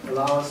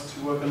allow us to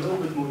work a little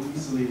bit more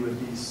easily with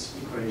these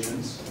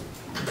equations.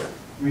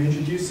 We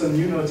introduce some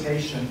new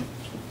notation.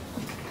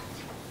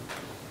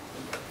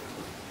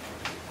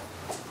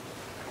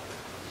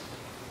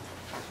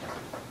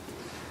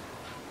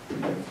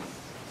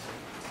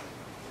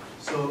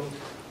 So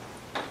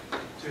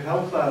to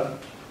help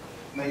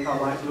make our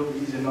life a little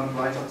easier, not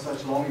write out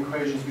such long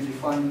equations, we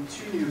define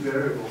two new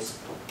variables.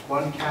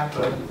 One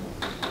kappa,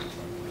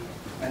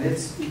 and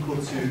it's equal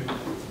to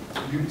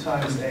U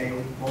times A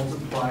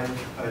multiplied,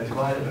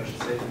 divided, I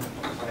should say,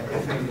 by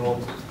FA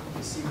naught,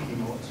 CP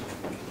naught.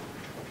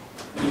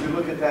 If you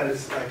look at that,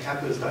 it's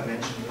kappa is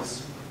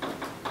dimensionless.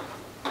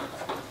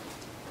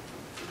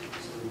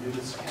 So the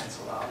units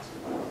cancel out.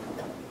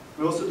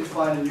 We also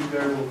define a new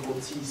variable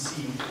called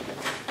TC.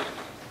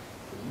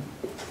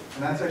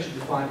 And that's actually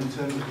defined in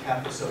terms of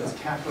kappa. So it's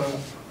kappa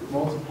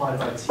multiplied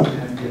by T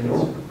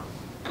ambient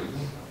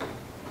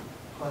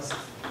plus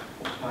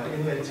my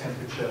inlet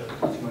temperature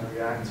to my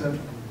reactor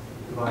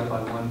divided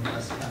by 1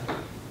 plus kappa.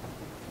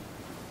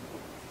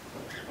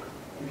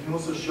 We can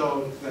also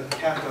show that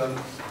kappa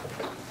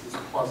is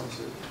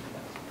positive,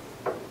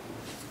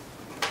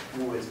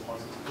 always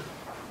positive.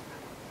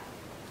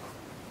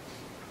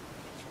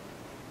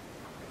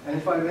 And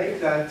if I make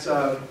that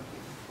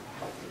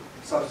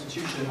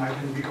substitution, I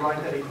can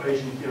rewrite that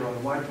equation here on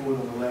the whiteboard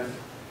on the left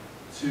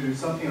to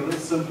something a little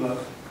simpler.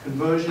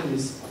 Conversion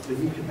is the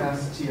heat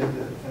capacity at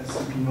the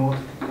CP naught,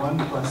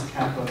 1 plus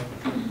kappa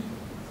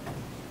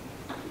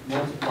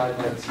multiplied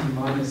by T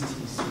minus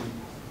TC,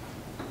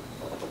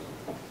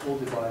 all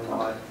divided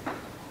by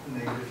the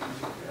negative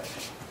heat of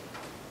reaction.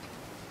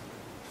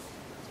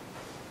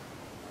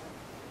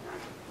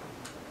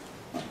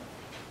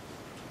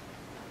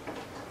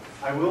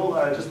 I will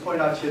just point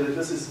out here that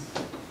this is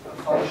a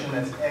function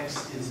that's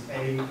x is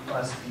a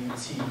plus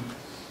bt.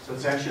 So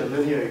it's actually a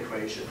linear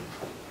equation.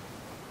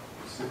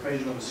 It's an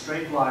equation of a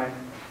straight line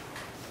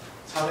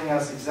telling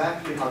us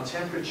exactly how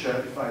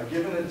temperature, if I've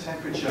given a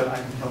temperature, I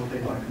can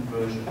calculate my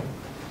conversion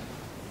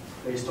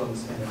based on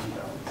this energy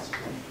balance.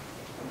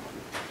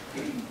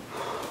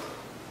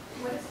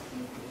 What is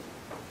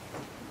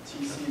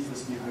TC? TC is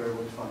this new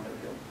variable defined up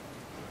here.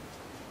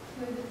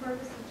 So the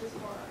purpose is just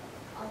for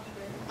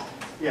algebra.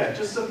 Yeah, it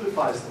just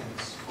simplifies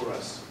things for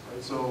us.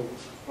 Right? So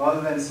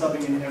rather than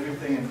subbing in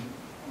everything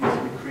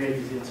and we create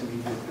these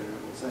intermediate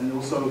variables. And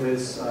also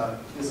there's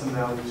some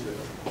value to it.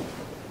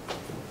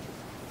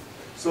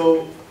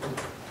 So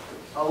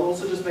I'll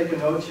also just make a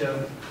note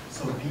here.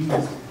 So B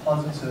is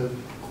positive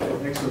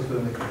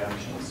exothermic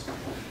reactions.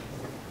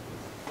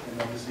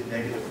 And obviously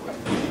negative for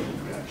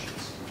endothermic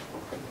reactions.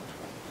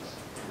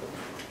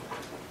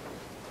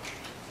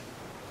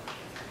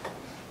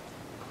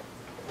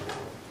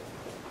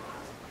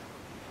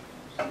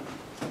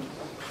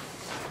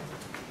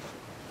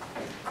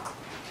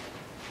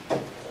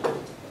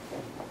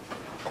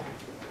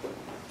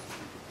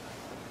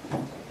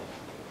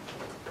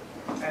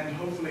 And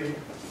hopefully,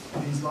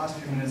 in these last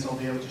few minutes, I'll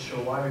be able to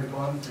show why we've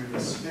gone through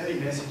this very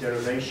messy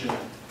derivation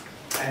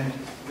and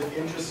the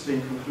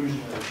interesting conclusion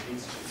that it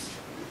leads to.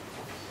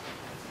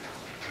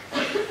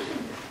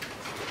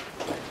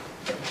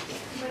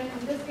 But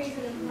in this case,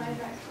 it implies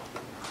that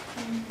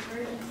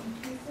conversion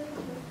increases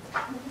with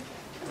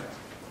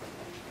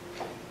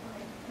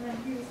and then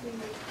previously we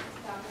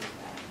established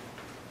that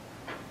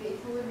the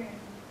equilibrium.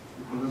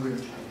 Equilibrium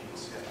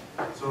changes,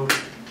 yeah. So,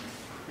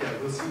 yeah,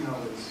 we'll see how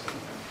this.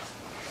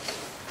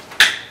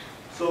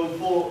 So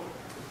for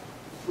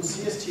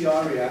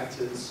CSTR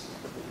reactors,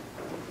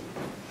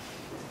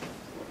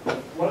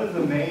 one of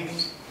the main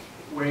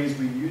ways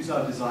we use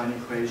our design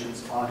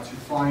equations are to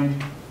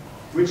find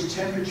which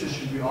temperature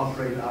should we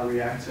operate our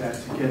reactor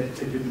at to get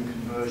a given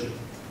conversion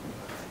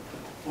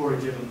for a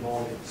given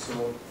volume.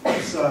 So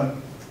let's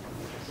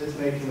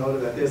make a note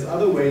of that. There's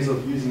other ways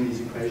of using these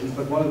equations,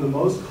 but one of the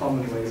most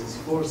common ways is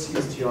for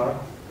CSTR,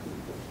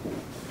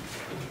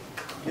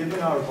 given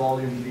our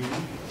volume V,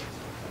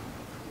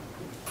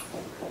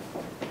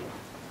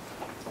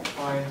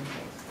 define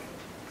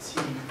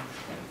T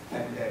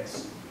and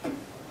X.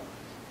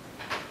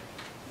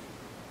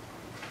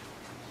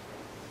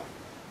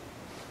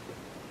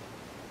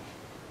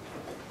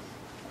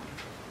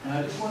 And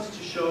I just wanted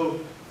to show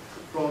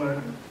from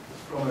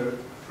a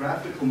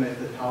graphical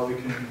method how we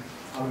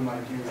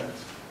might do that.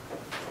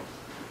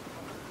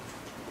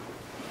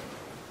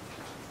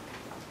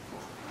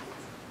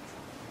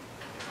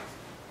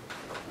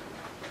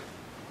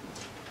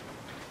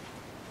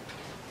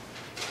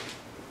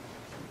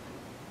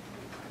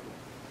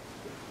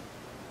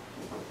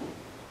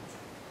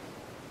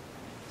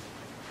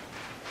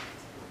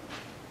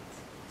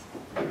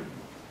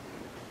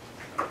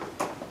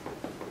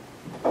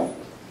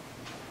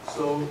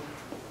 So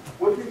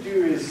what we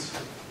do is,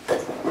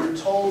 we're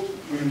told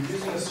we're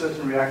using a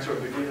certain reactor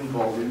of a given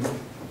volume.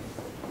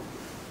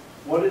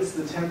 What is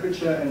the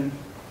temperature and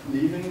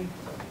leaving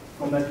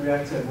from that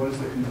reactor, and what is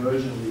the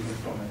conversion leaving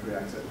from that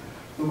reactor?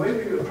 The way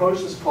we approach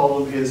this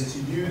problem is to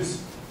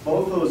use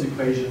both those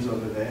equations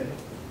over there,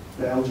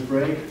 the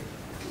algebraic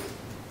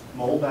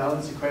mole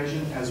balance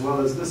equation, as well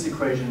as this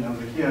equation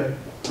over here,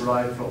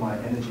 derived from my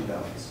energy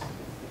balance.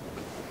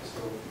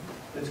 So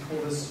let's call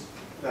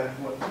that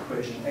one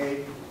equation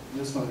A.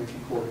 This one we can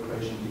call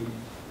equation B.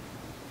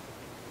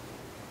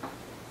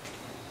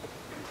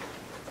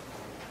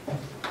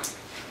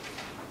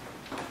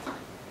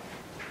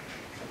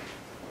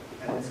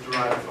 And it's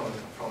derived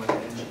from an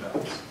energy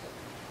balance.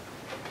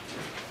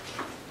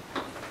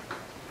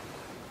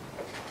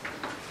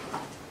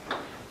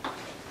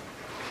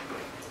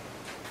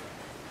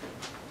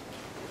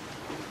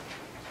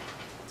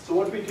 So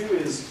what we do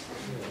is,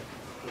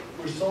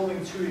 we're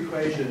solving two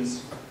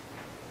equations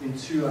in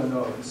two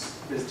unknowns.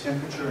 There's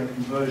temperature and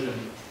conversion.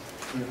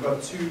 We've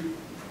got two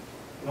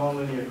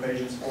nonlinear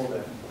equations for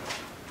them.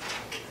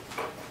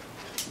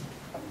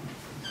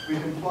 We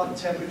can plot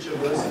temperature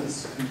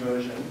versus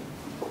conversion.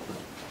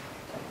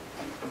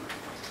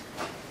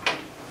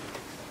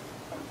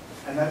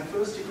 And that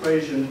first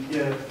equation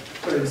here,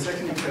 sorry, the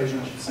second equation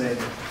I should say,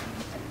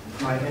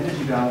 my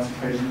energy balance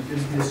equation,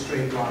 gives me a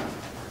straight line.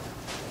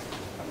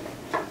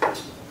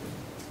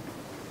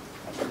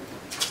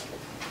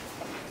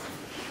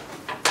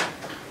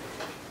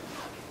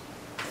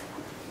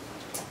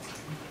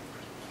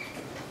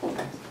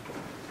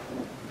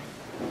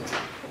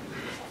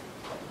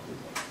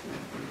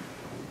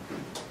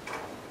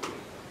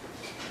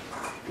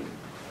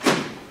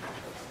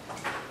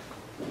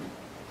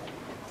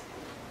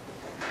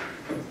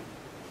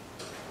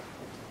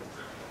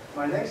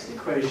 My next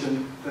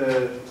equation,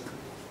 the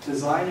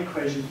design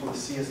equation for the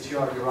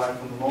CSTR derived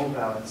from the mole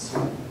balance,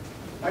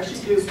 actually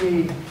gives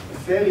me a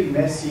fairly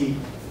messy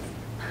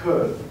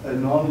curve, a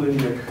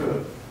nonlinear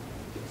curve,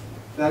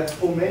 that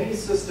for many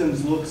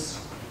systems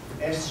looks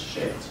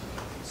S-shaped.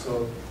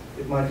 So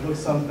it might look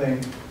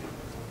something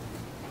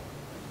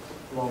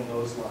along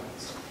those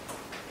lines.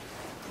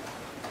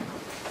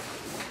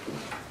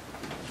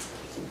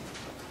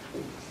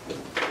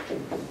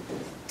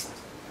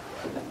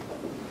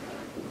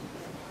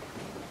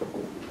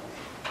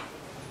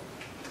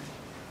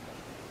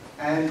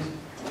 And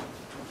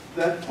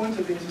that point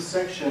of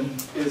intersection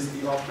is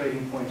the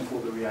operating point for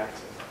the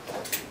reactor.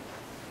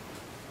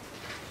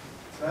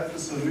 So that's the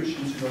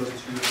solution to those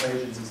two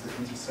equations, is the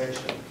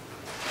intersection.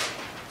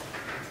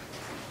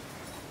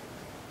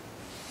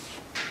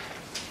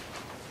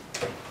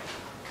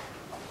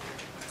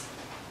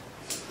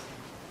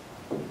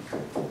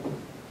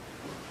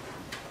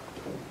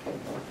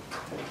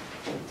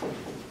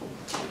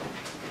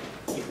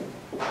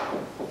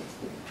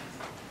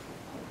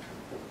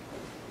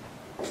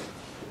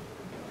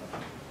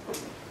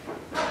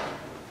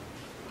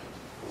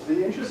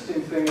 The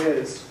interesting thing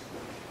is,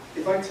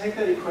 if I take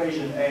that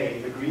equation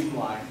A, the green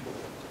line,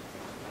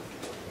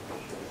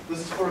 this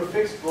is for a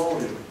fixed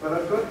volume, but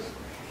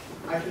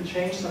I can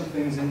change some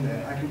things in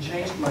there. I can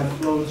change my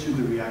flow to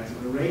the reactor,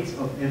 the rate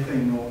of FA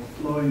naught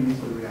flowing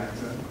into the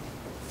reactor.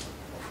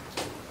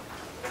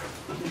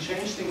 You can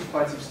change things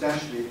quite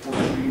substantially for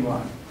the green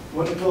line.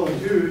 What it will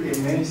do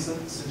in many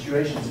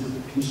situations is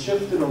it can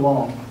shift it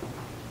along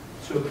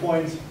to a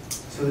point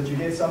so that you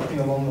get something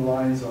along the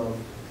lines of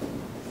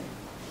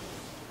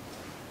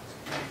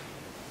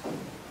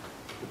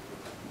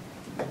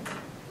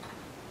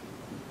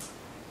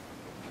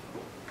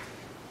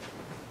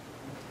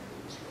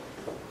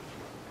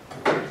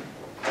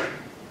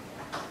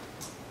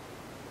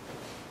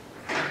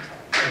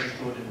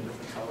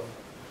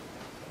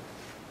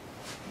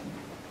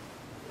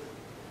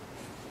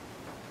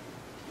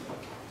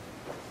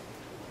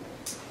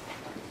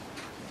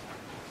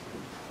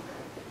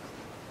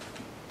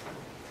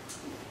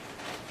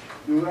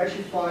you will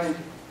actually find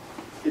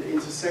it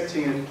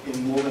intersecting it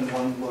in more than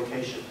one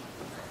location.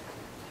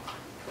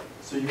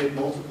 So you get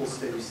multiple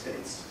steady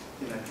states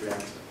in that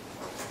reactor.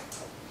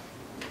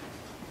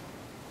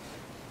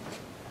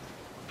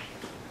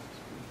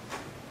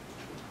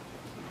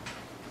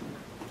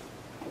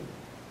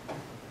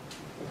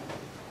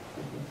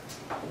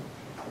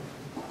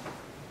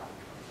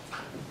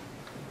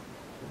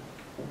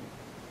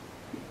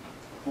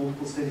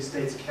 Multiple steady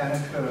states can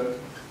occur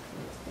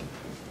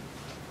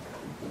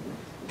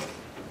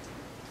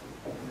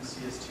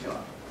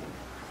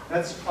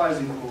That's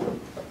surprising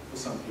for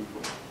some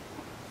people.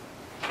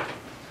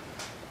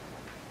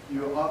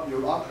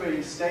 You're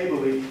operating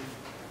stably,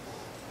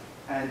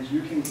 and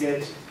you can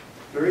get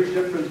very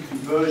different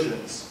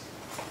conversions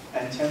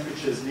and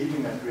temperatures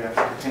leaving that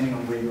reactor depending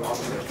on where you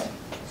operate.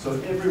 So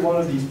every one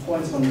of these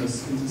points on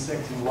this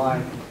intersecting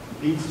line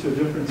leads to a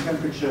different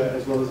temperature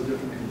as well as a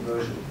different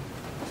conversion.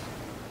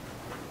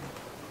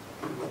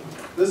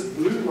 This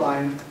blue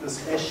line,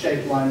 this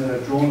S-shaped line that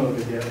I've drawn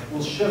over here,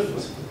 will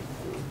shift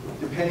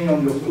depending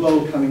on your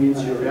flow coming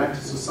into your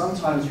reactor. So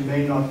sometimes you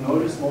may not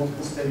notice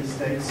multiple steady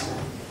states.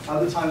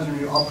 Other times when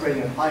you're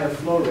operating at higher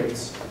flow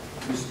rates,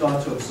 you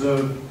start to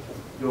observe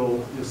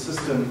your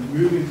system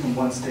moving from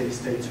one steady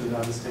state to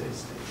another steady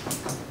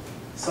state.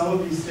 Some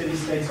of these steady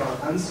states are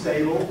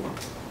unstable.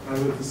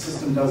 If the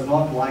system does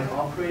not like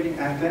operating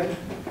at them,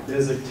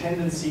 there's a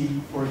tendency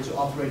for it to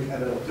operate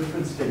at a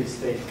different steady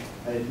state,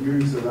 and it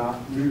moves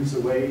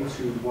away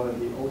to one of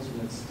the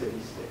ultimate steady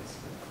states.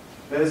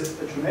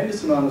 There's a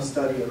tremendous amount of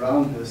study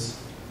around this.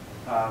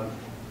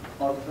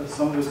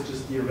 Some of it's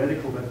just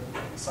theoretical, but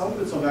some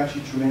of it's of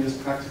actually tremendous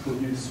practical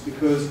use,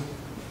 because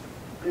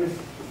if,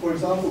 for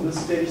example, this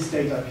steady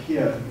state up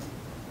here,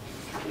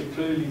 it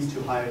clearly leads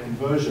to higher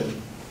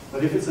conversion.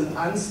 But if it's an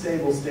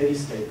unstable steady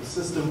state, the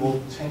system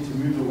will tend to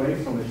move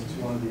away from it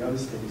to one of the other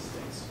steady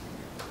states.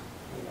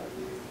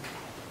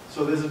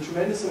 So there's a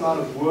tremendous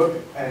amount of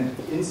work and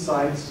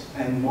insight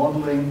and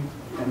modeling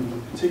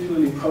and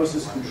particularly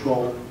process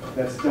control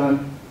that's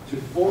done to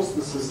force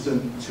the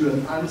system to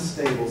an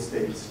unstable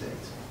steady state.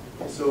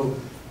 So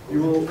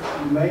you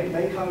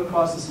may come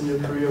across this in your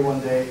career one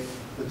day,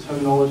 the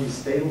terminology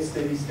stable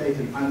steady state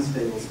and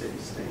unstable steady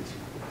state.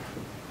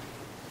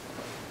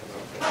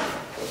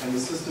 And the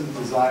system's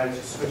desire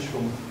to switch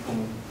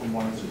from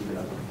one to the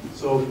other.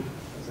 So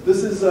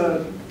this is,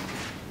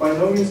 by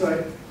no means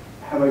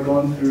have I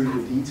gone through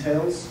the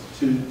details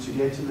to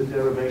get to the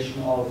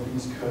derivation of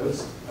these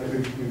curves.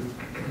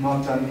 We've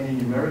not done any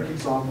numeric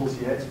examples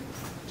yet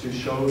to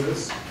show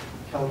this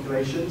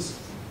calculations.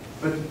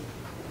 But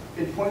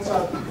it points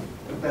out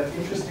that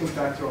interesting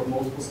factor of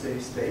multiple steady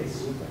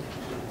states.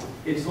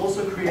 It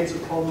also creates a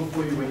problem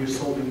for you when you're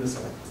solving this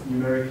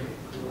numerically.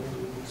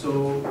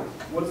 So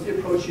what's the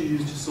approach you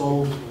use to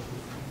solve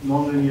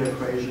nonlinear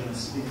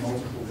equations in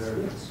multiple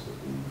variables?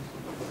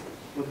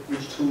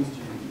 Which tools do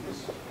you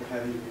use? Or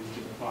have you used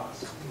in the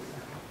past?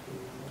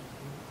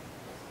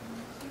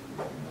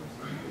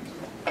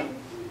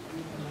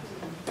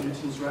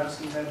 Newton's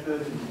Raphson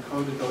method, and you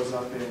code those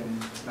up in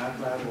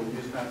MATLAB or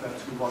use MATLAB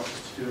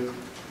toolboxes to do it.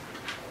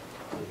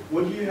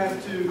 What do you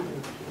have to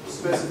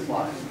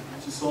specify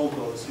to solve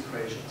those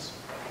equations?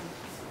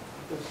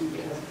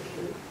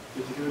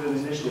 You give it an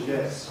initial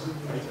guess.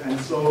 Right? And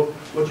so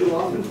what you'll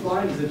often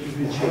find is that if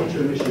you change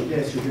your initial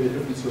guess, you'll get a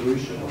different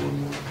solution.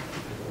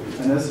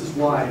 And this is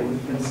why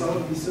in some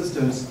of these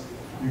systems,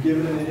 you give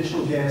it an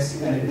initial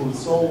guess and it will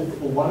solve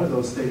for one of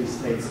those steady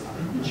states.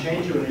 You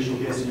change your initial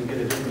guess and you get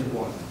a different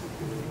one.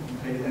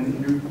 Okay? And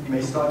you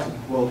may start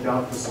to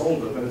doubt the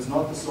solver, but it's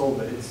not the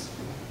solver, it's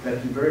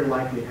that you very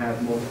likely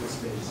have multiple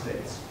steady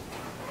states.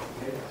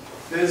 Okay?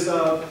 There's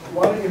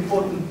one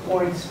important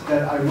point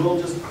that I will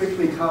just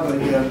quickly cover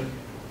here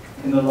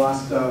in the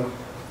last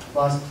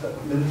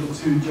minute or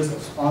two,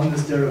 just on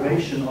this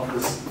derivation of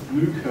this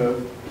blue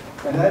curve,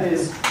 and that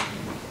is,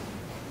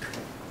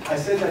 I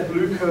said that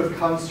blue curve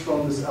comes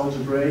from this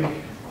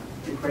algebraic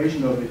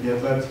equation over here,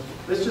 but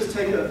let's just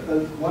take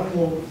one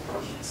more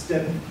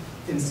step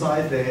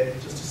inside there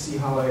just to see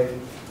how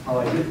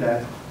I did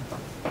that.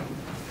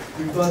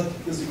 We've got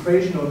this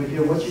equation over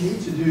here. What you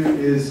need to do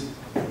is,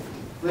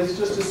 let's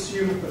just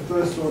assume a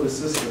first order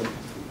system.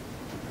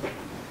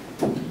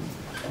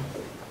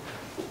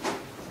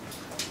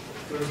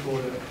 First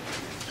order,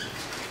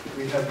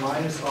 we have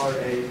minus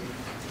RA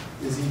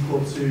is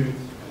equal to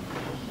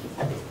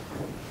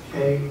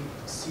K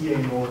CA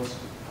naught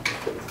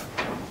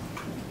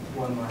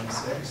 1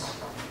 minus X.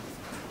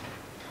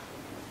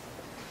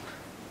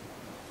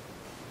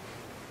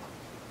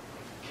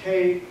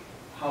 K,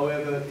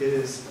 however,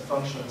 is a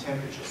function of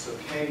temperature, so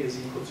K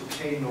is equal to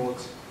K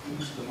naught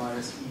e to the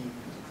minus E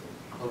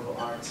over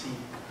RT.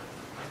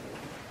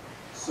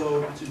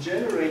 So to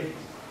generate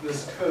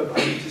this curve,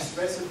 I need to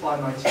specify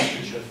my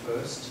temperature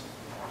first,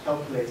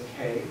 calculate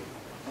K.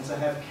 Once I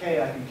have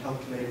K, I can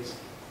calculate,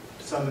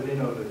 sum it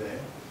in over there.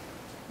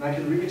 And I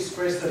can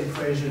re-express that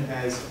equation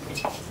as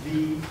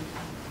V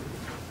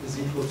is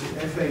equal to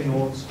FA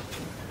naught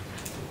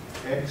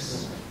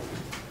X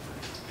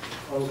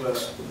over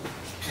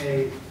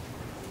K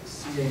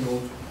CA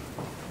naught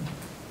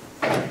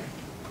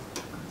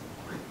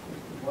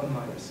 1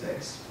 minus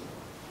X.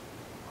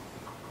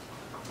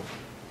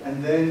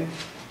 And then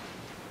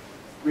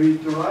we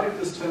derived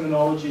this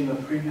terminology in the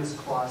previous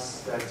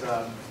class that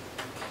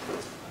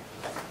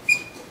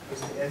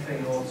was the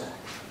FA naught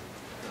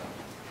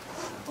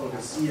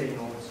over CA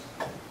naught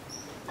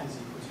is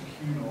equal to Q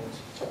naught.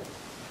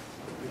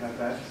 We have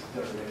that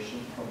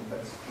derivation from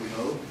that's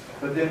below.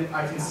 But then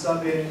I can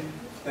sub in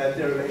that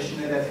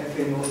derivation and that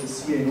FA naught and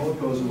CA naught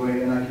goes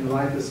away, and I can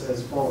write this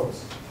as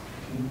follows.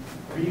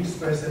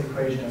 re-express that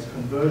equation as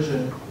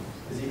conversion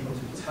is equal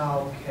to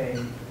tau k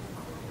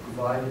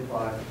divided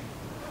by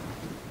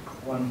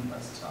 1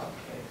 plus tau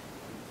k,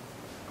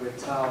 where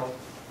tau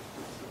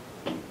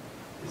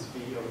is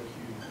v over q.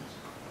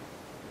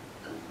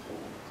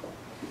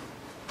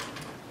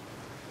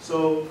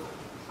 So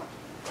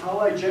how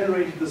I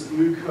generated this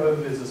blue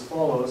curve is as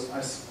follows.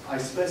 I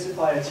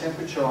specify a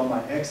temperature on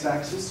my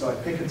x-axis, so I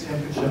pick a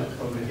temperature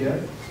over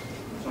here.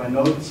 So I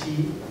know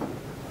T.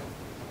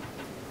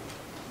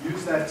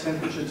 Use that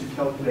temperature to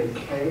calculate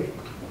K.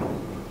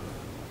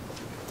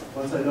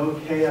 Once I know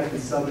K, I can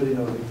sub it in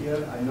over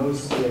here. I know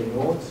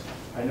CA0,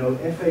 I know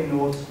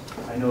FA0,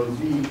 I know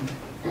V,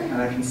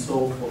 and I can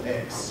solve for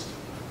X.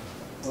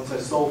 Once I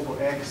solve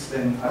for X,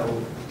 then I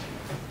will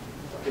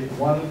get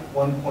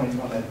one point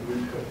on that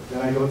blue curve.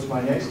 Then I go to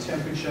my next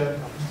temperature,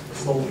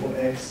 solve for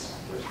X,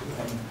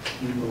 and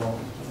move along.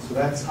 So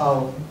that's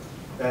how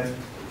that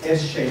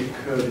S-shaped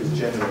curve is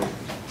generated.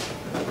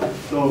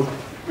 So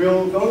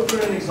we'll go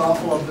through an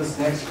example of this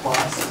next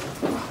class,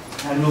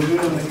 and we'll do it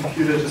on the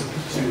computer just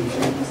to ease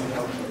the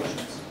calculation.